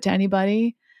show it to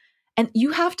anybody. And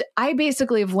you have to, I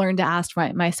basically have learned to ask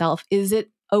myself, is it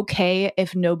okay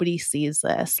if nobody sees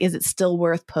this? Is it still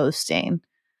worth posting?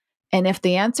 And if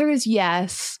the answer is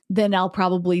yes, then I'll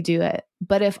probably do it.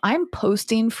 But if I'm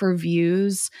posting for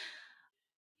views,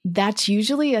 that's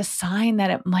usually a sign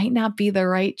that it might not be the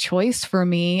right choice for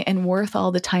me and worth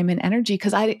all the time and energy,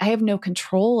 because I have no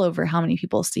control over how many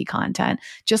people see content.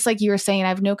 Just like you were saying, I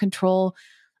have no control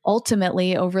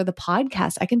ultimately over the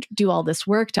podcast. I can do all this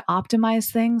work to optimize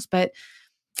things, but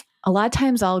a lot of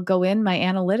times I'll go in my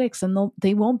analytics and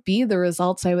they won't be the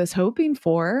results I was hoping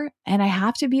for. And I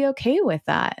have to be okay with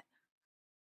that.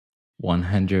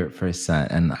 100%.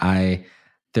 And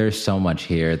there's so much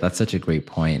here. That's such a great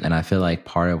point. And I feel like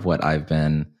part of what I've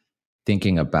been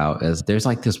thinking about is there's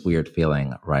like this weird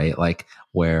feeling, right? Like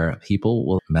where people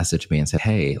will message me and say,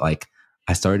 hey, like,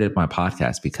 I started my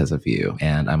podcast because of you,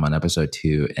 and I'm on episode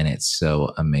 2, and it's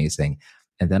so amazing.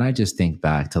 And then I just think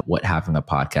back to what having a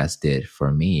podcast did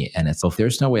for me. And it's,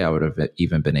 there's no way I would have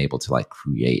even been able to like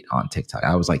create on TikTok.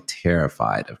 I was like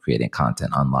terrified of creating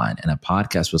content online. And a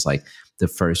podcast was like the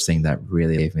first thing that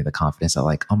really gave me the confidence of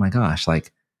like, oh my gosh,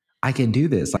 like I can do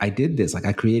this. I did this. Like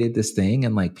I created this thing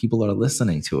and like people are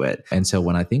listening to it. And so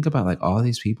when I think about like all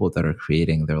these people that are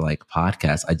creating their like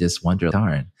podcasts, I just wonder,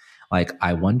 darn, like,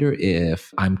 I wonder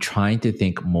if I'm trying to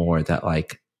think more that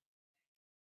like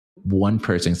one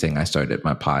person saying I started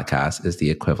my podcast is the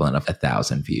equivalent of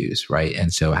 1,000 views, right?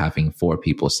 And so having 4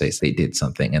 people say they did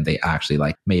something and they actually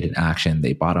like made an action,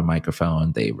 they bought a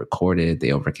microphone, they recorded,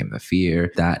 they overcame the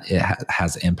fear, that it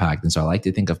has impact. And so I like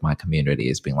to think of my community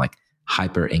as being like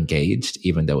hyper engaged,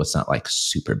 even though it's not like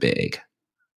super big.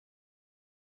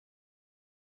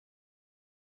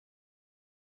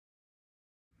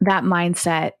 That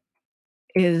mindset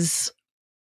is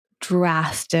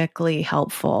drastically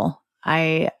helpful.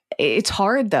 It's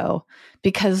hard though,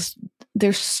 because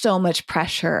there's so much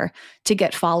pressure to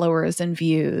get followers and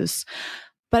views.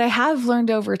 But I have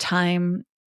learned over time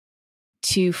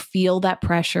to feel that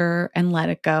pressure and let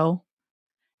it go.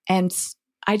 And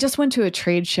I just went to a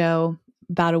trade show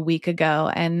about a week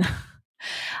ago, and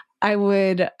I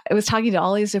was talking to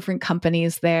all these different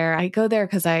companies there. I go there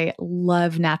because I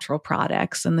love natural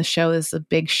products, and the show is a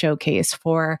big showcase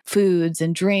for foods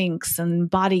and drinks and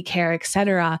body care,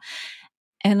 etc.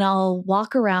 And I'll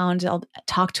walk around, I'll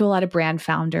talk to a lot of brand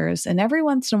founders, and every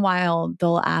once in a while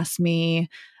they'll ask me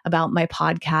about my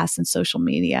podcast and social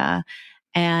media.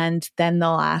 And then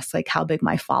they'll ask like how big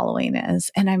my following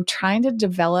is. And I'm trying to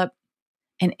develop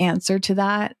an answer to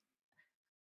that,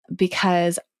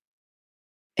 because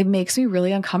it makes me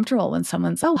really uncomfortable when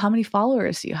someone's, oh, how many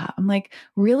followers do you have? I'm like,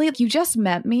 really? You just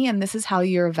met me and this is how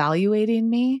you're evaluating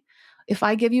me? If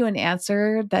I give you an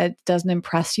answer that doesn't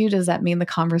impress you, does that mean the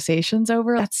conversation's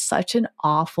over? That's such an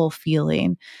awful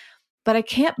feeling. But I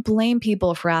can't blame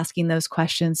people for asking those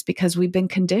questions, because we've been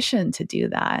conditioned to do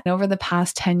that. And over the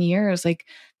past 10 years, like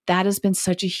that has been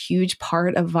such a huge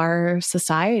part of our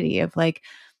society, of like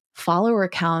follower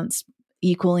counts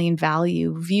equaling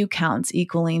value, view counts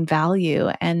equaling value.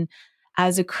 And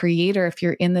as a creator, if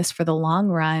you're in this for the long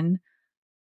run,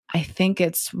 I think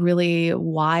it's really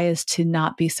wise to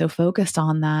not be so focused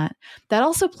on that. That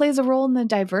also plays a role in the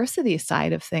diversity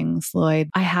side of things, Lloyd.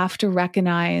 I have to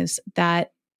recognize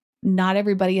that not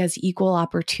everybody has equal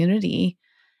opportunity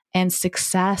and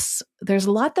success. There's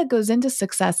a lot that goes into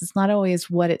success. It's not always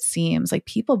what it seems. Like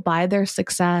people buy their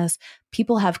success.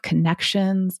 People have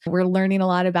connections. We're learning a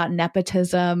lot about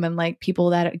nepotism and like people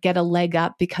that get a leg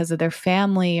up because of their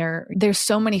family, or there's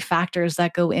so many factors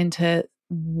that go into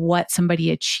what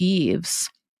somebody achieves.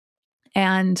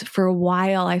 And for a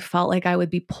while, I felt like I would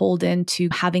be pulled into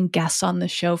having guests on the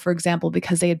show, for example,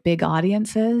 because they had big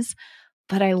audiences.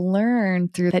 But I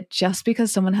learned through that just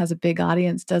because someone has a big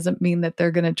audience doesn't mean that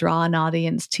they're going to draw an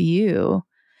audience to you.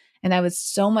 And I would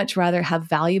so much rather have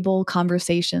valuable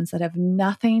conversations that have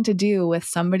nothing to do with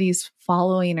somebody's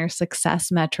following or success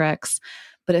metrics.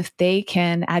 But if they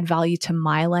can add value to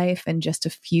my life and just a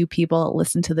few people that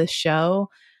listen to this show,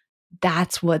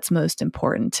 that's what's most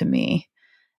important to me.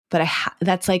 But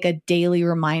that's like a daily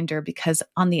reminder, because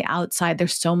on the outside,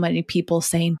 there's so many people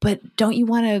saying, but don't you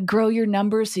want to grow your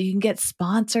numbers so you can get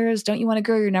sponsors? Don't you want to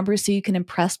grow your numbers so you can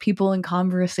impress people in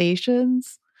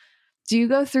conversations? Do you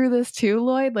go through this too,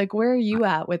 Lloyd? Like, where are you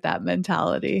at with that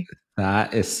mentality?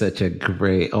 That is such a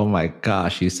great, oh my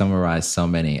gosh, you summarized so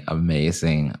many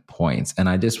amazing points. And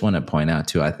I just want to point out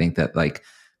too, I think that like,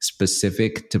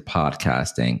 specific to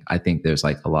podcasting, I think there's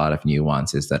like a lot of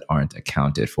nuances that aren't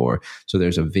accounted for. So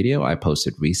there's a video I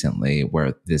posted recently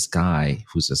where this guy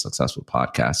who's a successful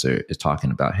podcaster is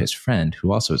talking about his friend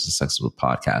who also is a successful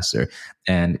podcaster.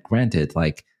 And granted,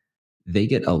 like they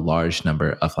get a large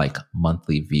number of like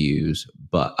monthly views,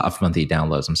 but of monthly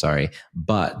downloads, I'm sorry,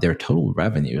 but their total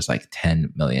revenue is like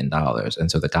 $10 million.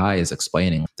 And so the guy is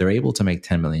explaining they're able to make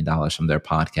 $10 million from their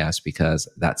podcast because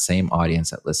that same audience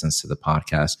that listens to the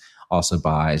podcast also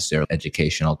buys their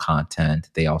educational content.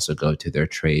 They also go to their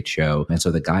trade show. And so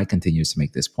the guy continues to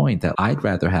make this point that I'd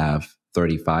rather have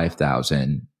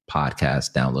 35,000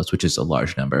 podcast downloads, which is a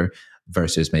large number,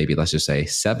 versus maybe, let's just say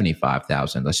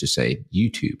 75,000, let's just say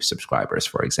YouTube subscribers,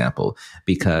 for example,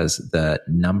 because the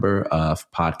number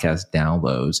of podcast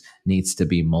downloads needs to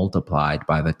be multiplied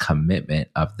by the commitment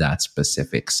of that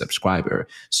specific subscriber.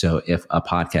 So if a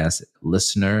podcast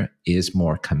listener is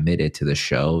more committed to the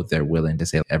show, they're willing to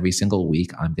say every single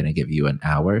week, I'm going to give you an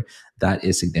hour. That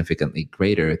is significantly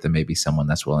greater than maybe someone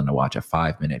that's willing to watch a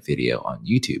 5-minute video on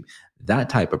YouTube. That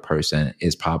type of person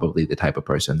is probably the type of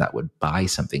person that would buy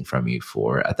something from you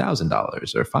for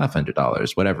 $1,000 or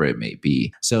 $500, whatever it may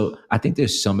be. So I think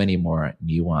there's so many more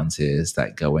nuances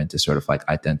that go into sort of like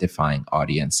identifying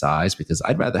audience size, because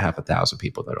I'd rather have 1,000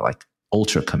 people that are like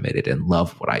ultra committed and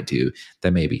love what I do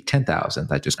than maybe 10,000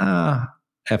 that just,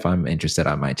 if I'm interested,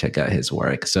 I might check out his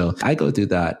work. So I go through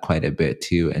that quite a bit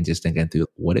too, and just thinking through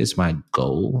what is my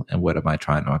goal and what am I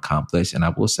trying to accomplish? And I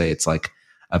will say it's like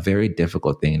a very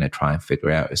difficult thing to try and figure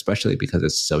out, especially because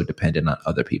it's so dependent on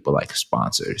other people like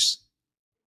sponsors.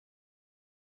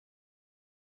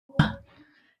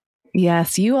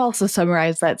 Yes, you also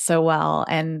summarized that so well.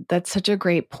 And that's such a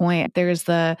great point.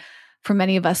 For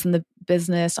many of us in the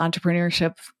business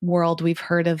entrepreneurship world, we've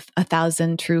heard of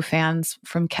 1,000 True Fans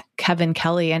from Kevin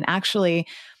Kelly. And actually,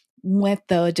 with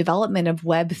the development of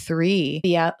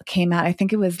Web3, came out, I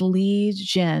think it was Li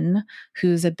Jin,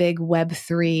 who's a big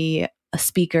Web3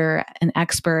 speaker and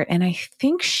expert. And I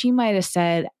think she might have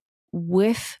said,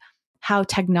 with how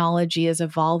technology is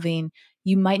evolving,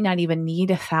 you might not even need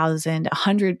 1,000,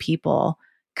 100 people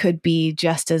could be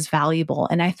just as valuable.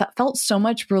 And I felt so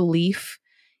much relief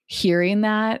hearing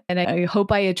that. And I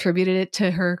hope I attributed it to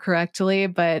her correctly.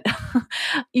 But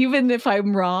even if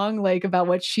I'm wrong, like about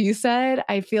what she said,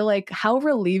 I feel like how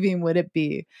relieving would it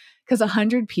be? Because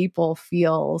 100 people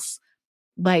feels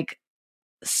like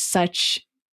such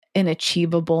an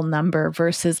achievable number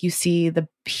versus you see the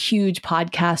huge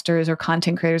podcasters or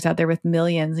content creators out there with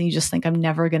millions and you just think, I'm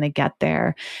never going to get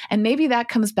there. And maybe that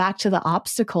comes back to the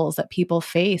obstacles that people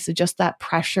face, just that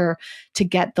pressure to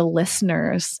get the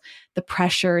listeners, the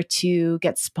pressure to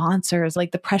get sponsors,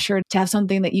 like the pressure to have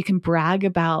something that you can brag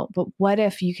about. But what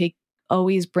if you could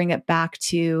always bring it back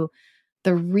to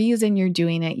the reason you're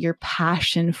doing it, your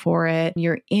passion for it,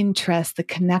 your interest, the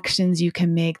connections you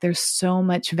can make? There's so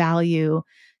much value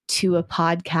to a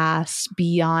podcast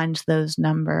beyond those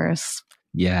numbers.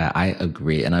 Yeah, I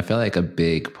agree. And I feel like a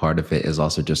big part of it is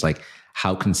also just like,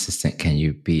 how consistent can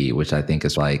you be, which I think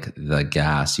is like the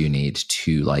gas you need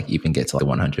to like even get to like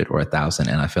 100 or 1,000.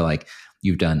 And I feel like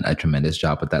you've done a tremendous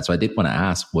job with that. So I did want to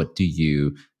ask, what do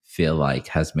you feel like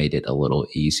has made it a little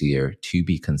easier to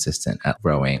be consistent at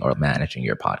growing or managing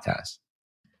your podcast?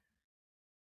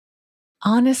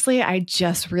 Honestly, I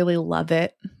just really love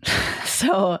it.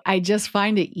 So I just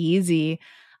find it easy.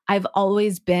 I've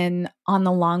always been on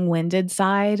the long-winded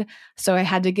side. So I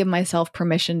had to give myself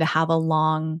permission to have a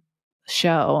long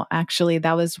show. Actually,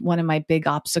 that was one of my big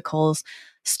obstacles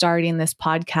starting this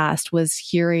podcast, was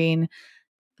hearing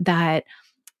that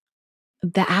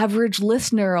the average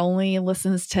listener only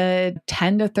listens to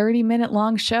 10 to 30 minute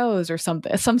long shows or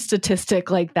something, some statistic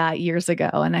like that years ago.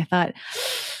 And I thought,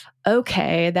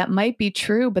 okay, that might be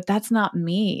true, but that's not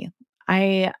me.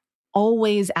 I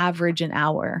always average an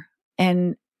hour,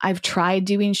 and I've tried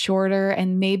doing shorter,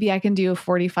 and maybe I can do a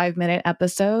 45-minute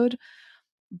episode.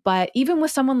 But even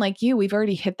with someone like you, we've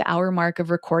already hit the hour mark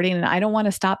of recording and I don't want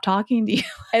to stop talking to you.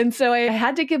 And so I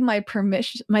had to give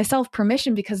myself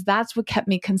permission, because that's what kept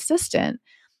me consistent.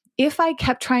 If I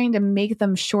kept trying to make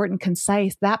them short and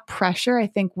concise, that pressure, I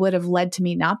think, would have led to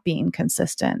me not being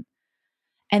consistent.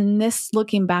 And this,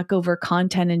 looking back over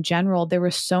content in general, there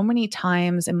were so many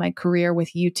times in my career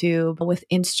with YouTube, with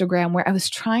Instagram, where I was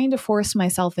trying to force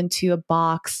myself into a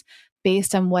box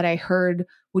based on what I heard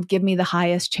would give me the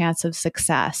highest chance of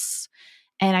success.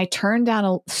 And I turned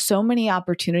down so many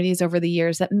opportunities over the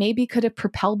years that maybe could have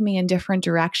propelled me in different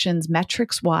directions,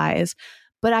 metrics wise.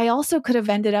 But I also could have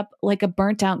ended up like a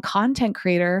burnt out content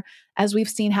creator, as we've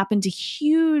seen happen to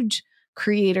huge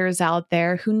creators out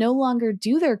there who no longer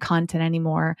do their content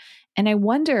anymore. And I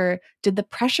wonder, did the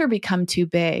pressure become too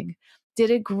big? Did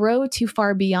it grow too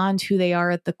far beyond who they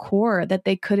are at the core that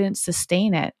they couldn't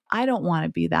sustain it? I don't want to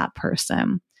be that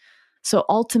person. So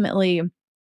ultimately,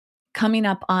 coming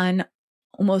up on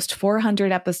almost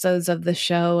 400 episodes of the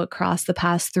show across the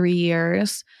past 3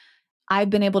 years, I've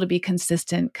been able to be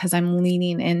consistent because I'm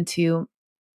leaning into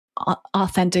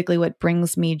authentically what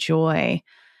brings me joy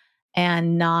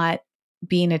and not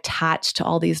being attached to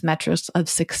all these metrics of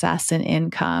success and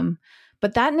income.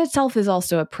 But that in itself is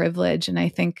also a privilege. And I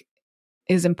think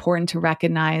is important to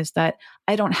recognize that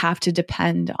I don't have to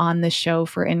depend on the show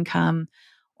for income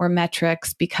or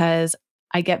metrics, because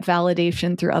I get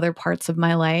validation through other parts of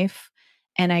my life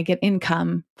and I get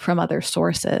income from other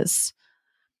sources.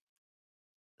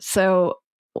 So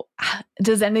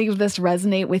does any of this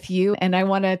resonate with you? And I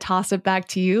want to toss it back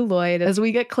to you, Lloyd, as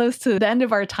we get close to the end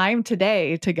of our time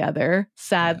today together,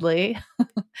 sadly. Yeah.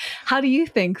 How do you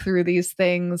think through these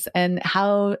things, and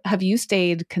how have you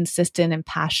stayed consistent and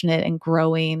passionate and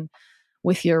growing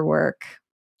with your work?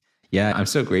 Yeah, I'm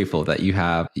so grateful that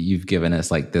you've given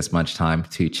us like this much time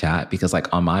to chat, because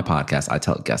like on my podcast, I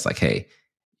tell guests like, hey,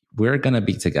 we're going to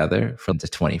be together for the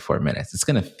 24 minutes. It's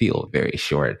going to feel very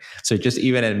short. So just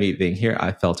even at me being here,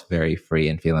 I felt very free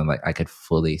and feeling like I could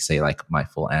fully say like my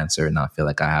full answer and not feel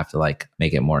like I have to like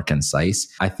make it more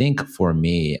concise. I think for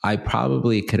me, I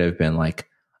probably could have been like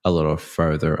a little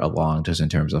further along just in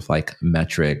terms of like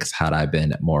metrics had I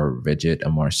been more rigid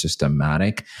and more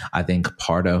systematic. I think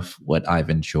part of what I've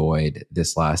enjoyed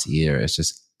this last year is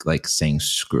just like saying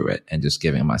screw it and just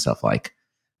giving myself like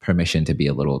permission to be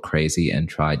a little crazy and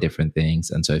try different things.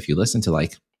 And so if you listen to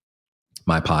like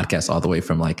my podcast all the way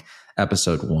from like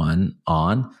episode 1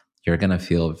 on, you're going to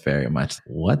feel very much,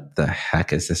 what the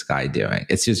heck is this guy doing?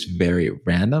 It's just very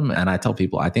random. And I tell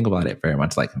people, I think about it very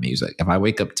much like music. If I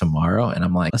wake up tomorrow and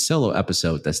I'm like, a solo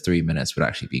episode that's 3 minutes would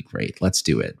actually be great. Let's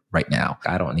do it right now.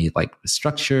 I don't need like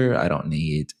structure. I don't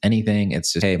need anything.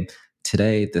 It's just, hey,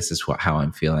 today, this is how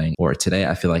I'm feeling. Or today,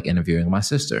 I feel like interviewing my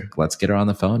sister. Let's get her on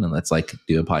the phone and let's like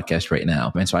do a podcast right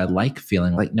now. And so I like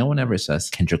feeling like no one ever says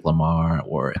Kendrick Lamar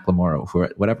or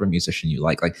whatever musician you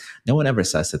like no one ever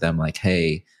says to them like,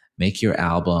 hey, make your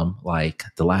album like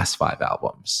the last 5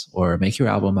 albums, or make your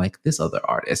album like this other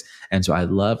artist. And so I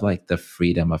love like the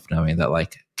freedom of knowing that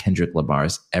like Kendrick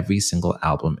Lamar's every single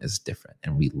album is different.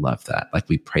 And we love that. Like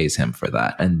we praise him for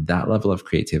that. And that level of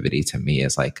creativity to me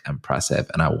is like impressive.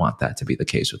 And I want that to be the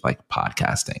case with like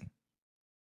podcasting.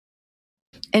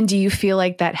 And do you feel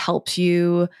like that helps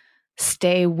you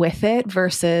stay with it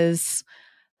versus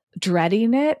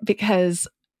dreading it? Because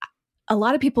a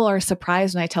lot of people are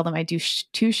surprised when I tell them I do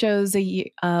 2 shows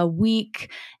a week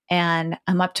and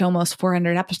I'm up to almost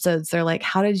 400 episodes. They're like,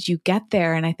 how did you get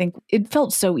there? And I think it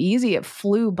felt so easy. It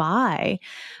flew by,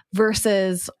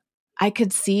 versus I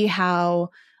could see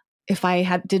how if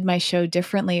I did my show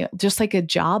differently, just like a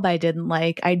job I didn't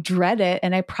like, I dread it.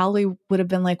 And I probably would have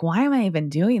been like, why am I even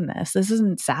doing this? This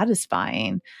isn't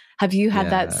satisfying. Have you had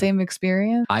that same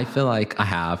experience? I feel like I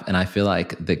have. And I feel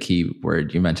like the key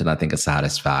word you mentioned, I think, is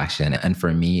satisfaction. And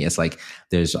for me, it's like,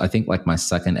 I think like my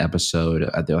second episode,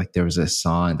 there was a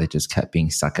song that just kept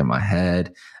being stuck in my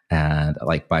head. And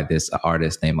like by this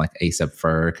artist named like A$AP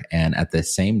Ferg. And at the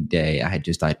same day, I had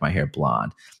just dyed my hair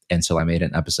blonde. And so I made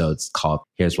an episode called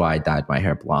Here's Why I Dyed My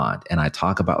Hair Blonde. And I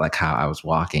talk about like how I was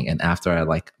walking. And after I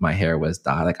like my hair was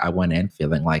dyed, like I went in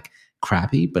feeling like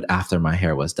crappy. But after my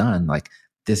hair was done, like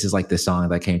this is like the song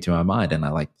that came to my mind. And I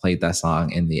like played that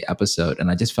song in the episode. And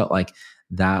I just felt like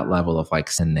that level of like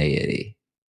spontaneity,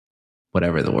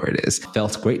 whatever the word is,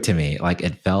 felt great to me. Like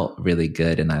it felt really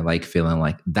good. And I like feeling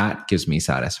like that gives me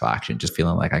satisfaction. Just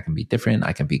feeling like I can be different.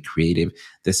 I can be creative.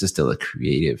 This is still a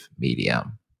creative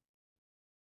medium.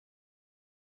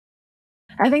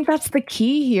 I think that's the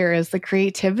key here, is the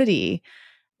creativity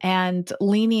and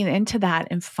leaning into that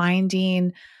and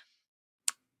finding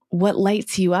what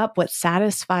lights you up, what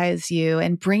satisfies you,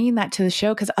 and bringing that to the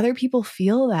show, because other people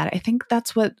feel that. I think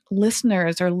that's what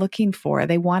listeners are looking for.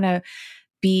 They want to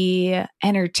be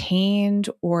entertained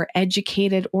or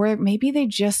educated, or maybe they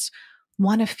just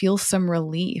want to feel some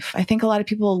relief. I think a lot of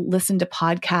people listen to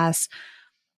podcasts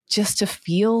just to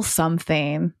feel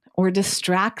something or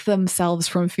distract themselves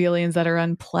from feelings that are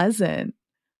unpleasant.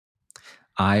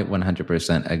 I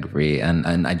 100% agree. And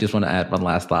I just want to add one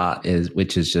last thought,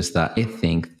 which is just that I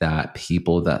think that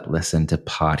people that listen to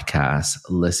podcasts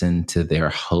listen to their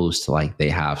host like they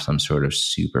have some sort of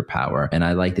superpower. And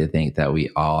I like to think that we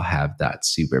all have that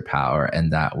superpower,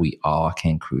 and that we all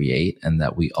can create, and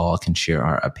that we all can share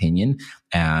our opinion.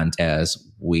 And as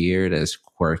weird, as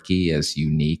quirky, as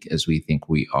unique as we think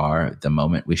we are, the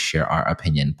moment we share our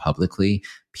opinion publicly,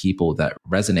 people that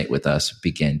resonate with us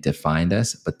begin to find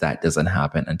us. But that doesn't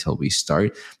happen until we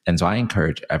start. And so I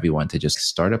encourage everyone to just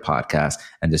start a podcast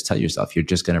and just tell yourself you're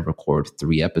just going to record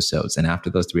 3 episodes. And after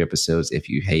those 3 episodes, if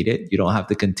you hate it, you don't have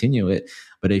to continue it.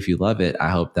 But if you love it, I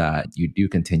hope that you do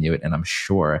continue it. And I'm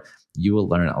sure you will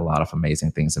learn a lot of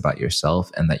amazing things about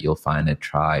yourself, and that you'll find a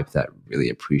tribe that really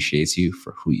appreciates you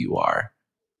for who you are.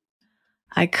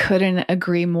 I couldn't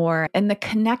agree more. And the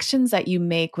connections that you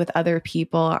make with other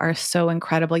people are so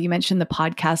incredible. You mentioned the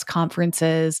podcast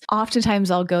conferences.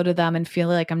 Oftentimes I'll go to them and feel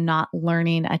like I'm not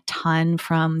learning a ton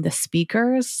from the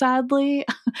speakers, sadly.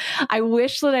 I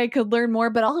wish that I could learn more,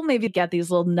 but I'll maybe get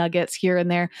these little nuggets here and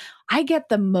there. I get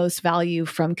the most value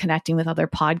from connecting with other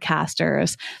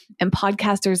podcasters, and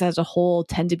podcasters as a whole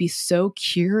tend to be so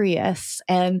curious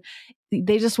and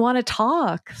they just want to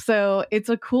talk. So it's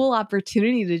a cool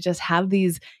opportunity to just have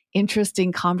these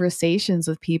interesting conversations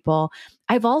with people.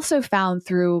 I've also found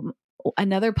through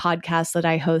another podcast that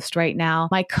I host right now,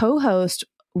 my co-host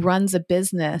runs a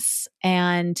business,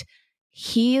 and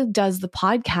he does the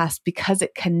podcast because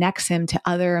it connects him to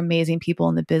other amazing people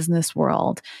in the business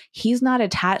world. He's not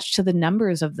attached to the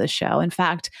numbers of the show. In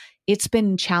fact, it's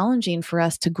been challenging for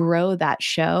us to grow that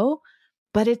show,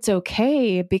 but it's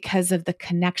okay because of the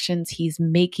connections he's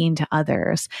making to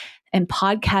others. And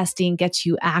podcasting gets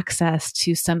you access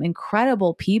to some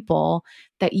incredible people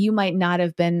that you might not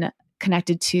have been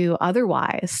connected to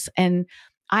otherwise. And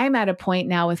I'm at a point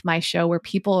now with my show where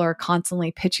people are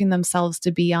constantly pitching themselves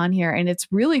to be on here. And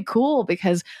it's really cool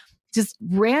because just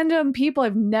random people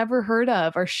I've never heard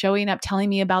of are showing up telling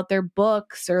me about their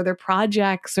books or their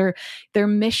projects or their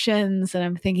missions. And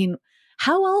I'm thinking,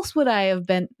 how else would I have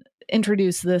been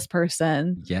introduce this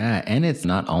person. Yeah. And it's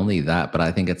not only that, but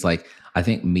I think it's like, I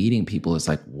think meeting people is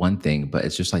like one thing, but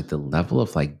it's just like the level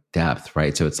of like depth,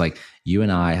 right? So it's like you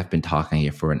and I have been talking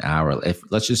here for an hour. If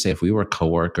let's just say if we were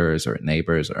coworkers or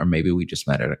neighbors, or maybe we just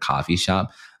met at a coffee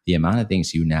shop, the amount of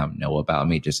things you now know about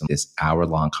me just in this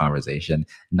hour-long conversation,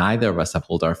 neither of us have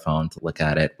pulled our phone to look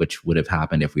at it, which would have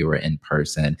happened if we were in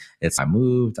person. It's I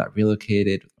moved, I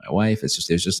relocated with my wife. It's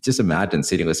just imagine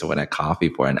sitting with someone at coffee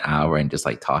for an hour and just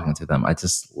like talking to them. I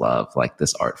just love like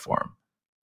this art form.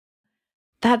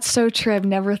 That's so true. I've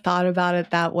never thought about it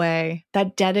that way.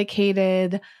 That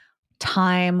dedicated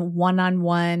time,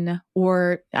 one-on-one,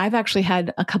 or I've actually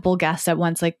had a couple guests at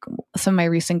once, like some of my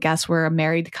recent guests were a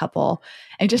married couple,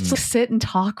 and just to sit and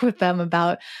talk with them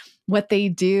about what they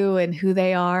do and who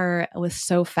they are was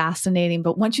so fascinating.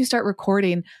 But once you start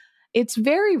recording, it's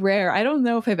very rare. I don't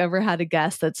know if I've ever had a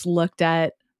guest that's looked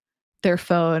at their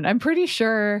phone. I'm pretty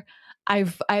sure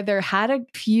I've either had a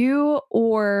few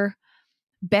or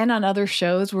been on other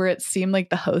shows where it seemed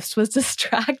like the host was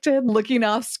distracted, looking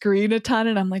off screen a ton.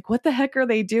 And I'm like, what the heck are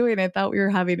they doing? I thought we were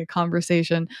having a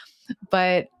conversation.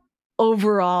 But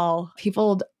overall,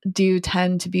 people do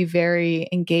tend to be very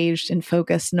engaged and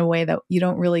focused in a way that you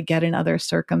don't really get in other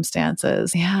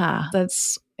circumstances. Yeah,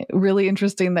 that's really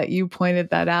interesting that you pointed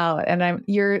that out. And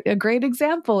you're a great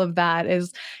example of that,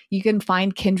 is you can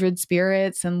find kindred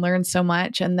spirits and learn so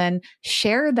much and then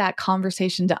share that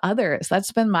conversation to others.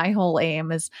 That's been my whole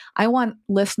aim, is I want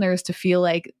listeners to feel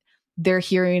like they're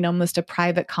hearing almost a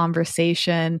private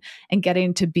conversation and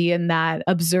getting to be in that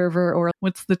observer, or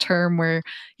what's the term where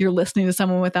you're listening to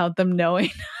someone without them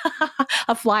knowing,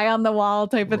 a fly on the wall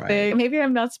type of thing. Maybe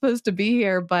I'm not supposed to be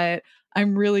here, but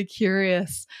I'm really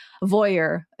curious.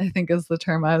 Voyeur, I think, is the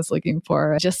term I was looking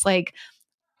for. Just like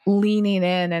leaning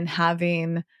in and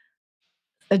having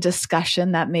a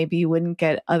discussion that maybe you wouldn't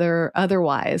get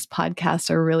otherwise. Podcasts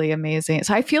are really amazing.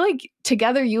 So I feel like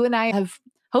together you and I have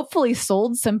hopefully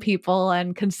sold some people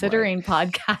and considering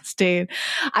podcasting.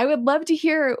 I would love to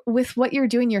hear with what you're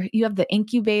doing. You have the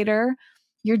incubator.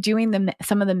 You're doing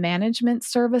some of the management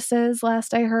services,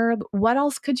 last I heard. What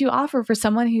else could you offer for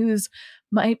someone who's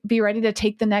might be ready to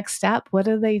take the next step?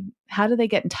 How do they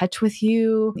get in touch with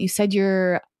you? You said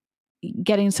you're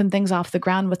getting some things off the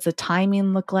ground. What's the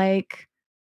timing look like?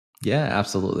 Yeah,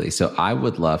 absolutely. So I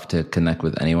would love to connect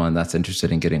with anyone that's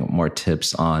interested in getting more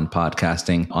tips on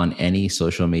podcasting on any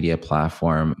social media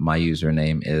platform. My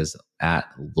username is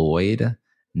 @Lloyd,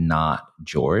 not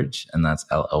George, and that's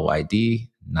LOID,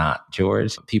 not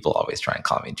George. People always try and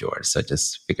call me George, so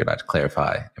just figured I'd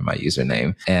clarify in my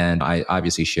username. And I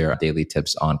obviously share daily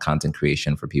tips on content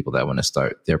creation for people that want to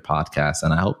start their podcast.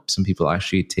 And I hope some people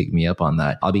actually take me up on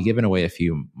that. I'll be giving away a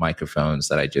few microphones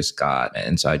that I just got.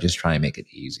 And so I just try and make it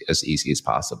as easy as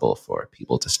possible for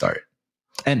people to start.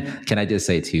 And can I just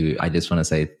say too, I just want to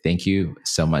say thank you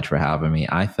so much for having me.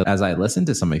 I feel as I listened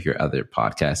to some of your other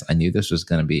podcasts, I knew this was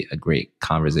going to be a great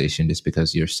conversation just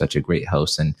because you're such a great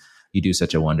host and you do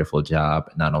such a wonderful job,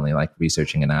 not only like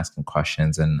researching and asking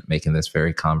questions and making this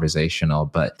very conversational,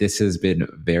 but this has been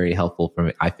very helpful for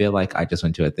me. I feel like I just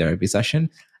went to a therapy session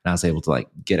and I was able to like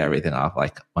get everything off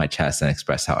like my chest and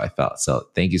express how I felt. So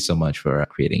thank you so much for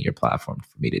creating your platform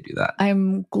for me to do that.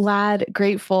 I'm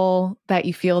grateful that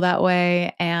you feel that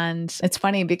way. And it's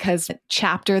funny because the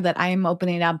chapter that I'm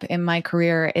opening up in my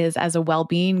career is as a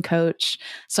well-being coach.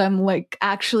 So I'm like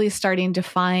actually starting to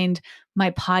find my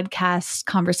podcast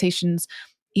conversations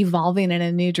evolving in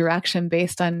a new direction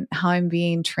based on how I'm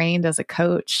being trained as a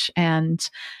coach. And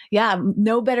yeah,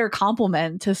 no better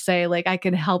compliment to say like I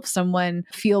can help someone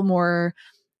feel more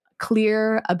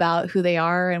clear about who they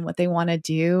are and what they want to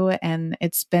do. And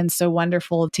it's been so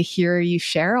wonderful to hear you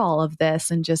share all of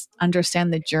this and just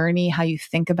understand the journey, how you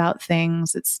think about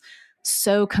things. It's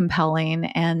so compelling.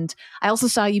 And I also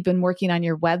saw you've been working on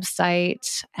your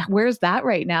website. Where's that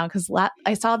right now? Because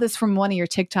I saw this from one of your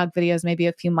TikTok videos maybe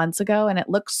a few months ago, and it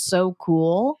looks so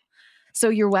cool. So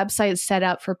your website is set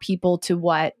up for people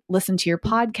to listen to your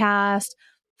podcast,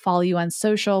 follow you on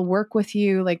social, work with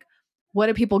you. Like, what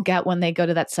do people get when they go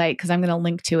to that site? Because I'm going to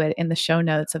link to it in the show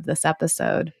notes of this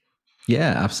episode.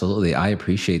 Yeah, absolutely. I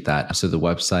appreciate that. So the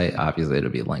website, obviously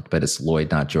it'll be linked, but it's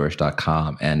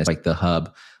lloydnotgeorge.com. And it's like the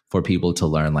hub for people to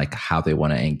learn like how they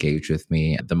want to engage with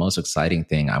me. The most exciting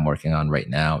thing I'm working on right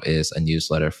now is a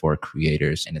newsletter for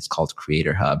creators, and it's called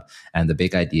Creator Hub. And the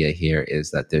big idea here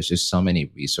is that there's just so many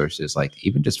resources, like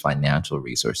even just financial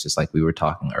resources. Like we were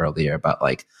talking earlier about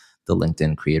like the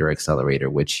LinkedIn Creator Accelerator,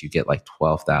 which you get like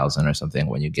 12,000 or something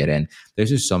when you get in. There's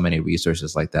just so many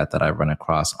resources like that I run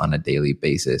across on a daily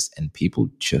basis, and people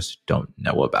just don't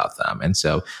know about them. And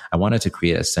so I wanted to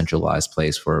create a centralized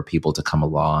place for people to come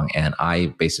along, and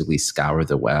I basically scour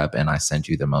the web and I send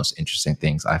you the most interesting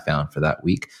things I found for that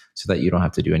week so that you don't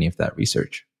have to do any of that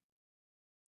research.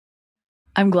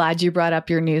 I'm glad you brought up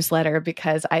your newsletter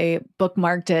because I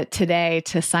bookmarked it today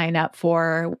to sign up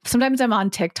for. Sometimes I'm on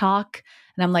TikTok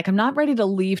and I'm like, I'm not ready to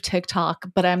leave TikTok,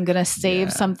 but I'm going to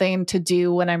save something to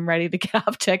do when I'm ready to get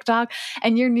off TikTok.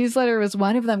 And your newsletter was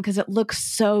one of them because it looks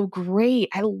so great.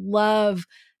 I love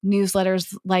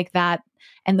newsletters like that.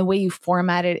 And the way you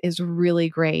format it is really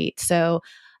great. So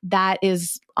that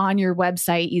is on your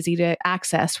website, easy to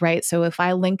access, right? So if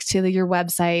I link to your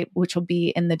website, which will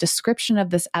be in the description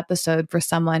of this episode for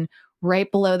someone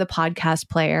right below the podcast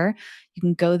player, you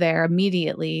can go there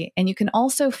immediately. And you can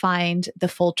also find the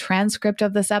full transcript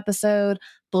of this episode.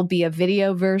 There'll be a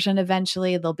video version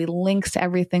eventually. There'll be links to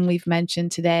everything we've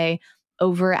mentioned today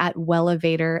over at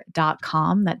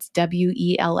wellevator.com. That's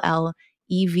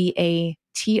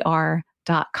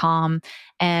WELLEVATR.com.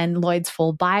 And Lloyd's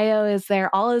full bio is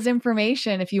there, all his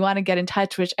information if you want to get in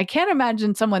touch, which I can't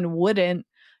imagine someone wouldn't,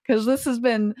 because this has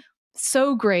been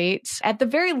so great. At the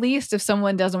very least, if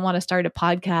someone doesn't want to start a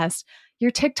podcast,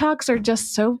 your TikToks are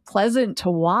just so pleasant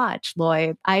to watch,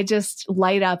 Lloyd. I just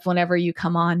light up whenever you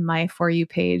come on my For You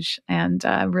page, and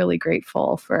I'm really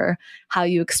grateful for how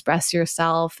you express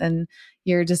yourself and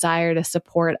your desire to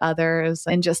support others,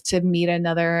 and just to meet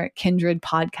another kindred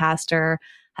podcaster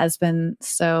has been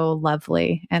so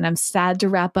lovely. And I'm sad to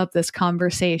wrap up this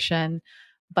conversation,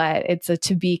 but it's a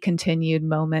to be continued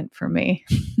moment for me.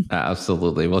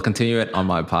 Absolutely. We'll continue it on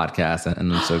my podcast,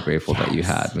 and I'm so grateful that you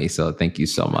had me. So thank you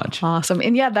so much. Awesome.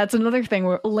 And yeah, that's another thing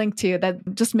we'll link to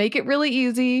that. Just make it really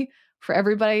easy for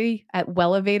everybody at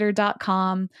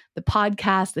wellevator.com, the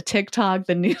podcast, the TikTok,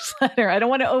 the newsletter. I don't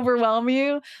want to overwhelm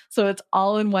you. So it's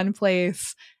all in one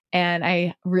place. And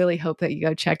I really hope that you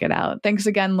go check it out. Thanks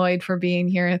again, Lloyd, for being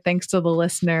here. Thanks to the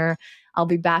listener. I'll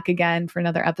be back again for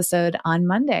another episode on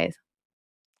Monday.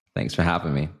 Thanks for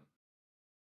having me.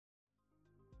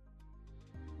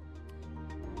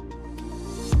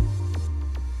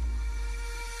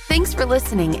 Thanks for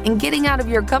listening and getting out of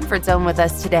your comfort zone with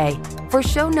us today. For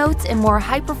show notes and more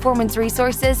high-performance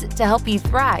resources to help you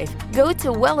thrive, go to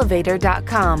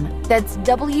wellevator.com. That's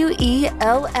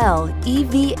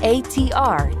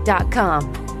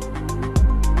WELLEVATR.com.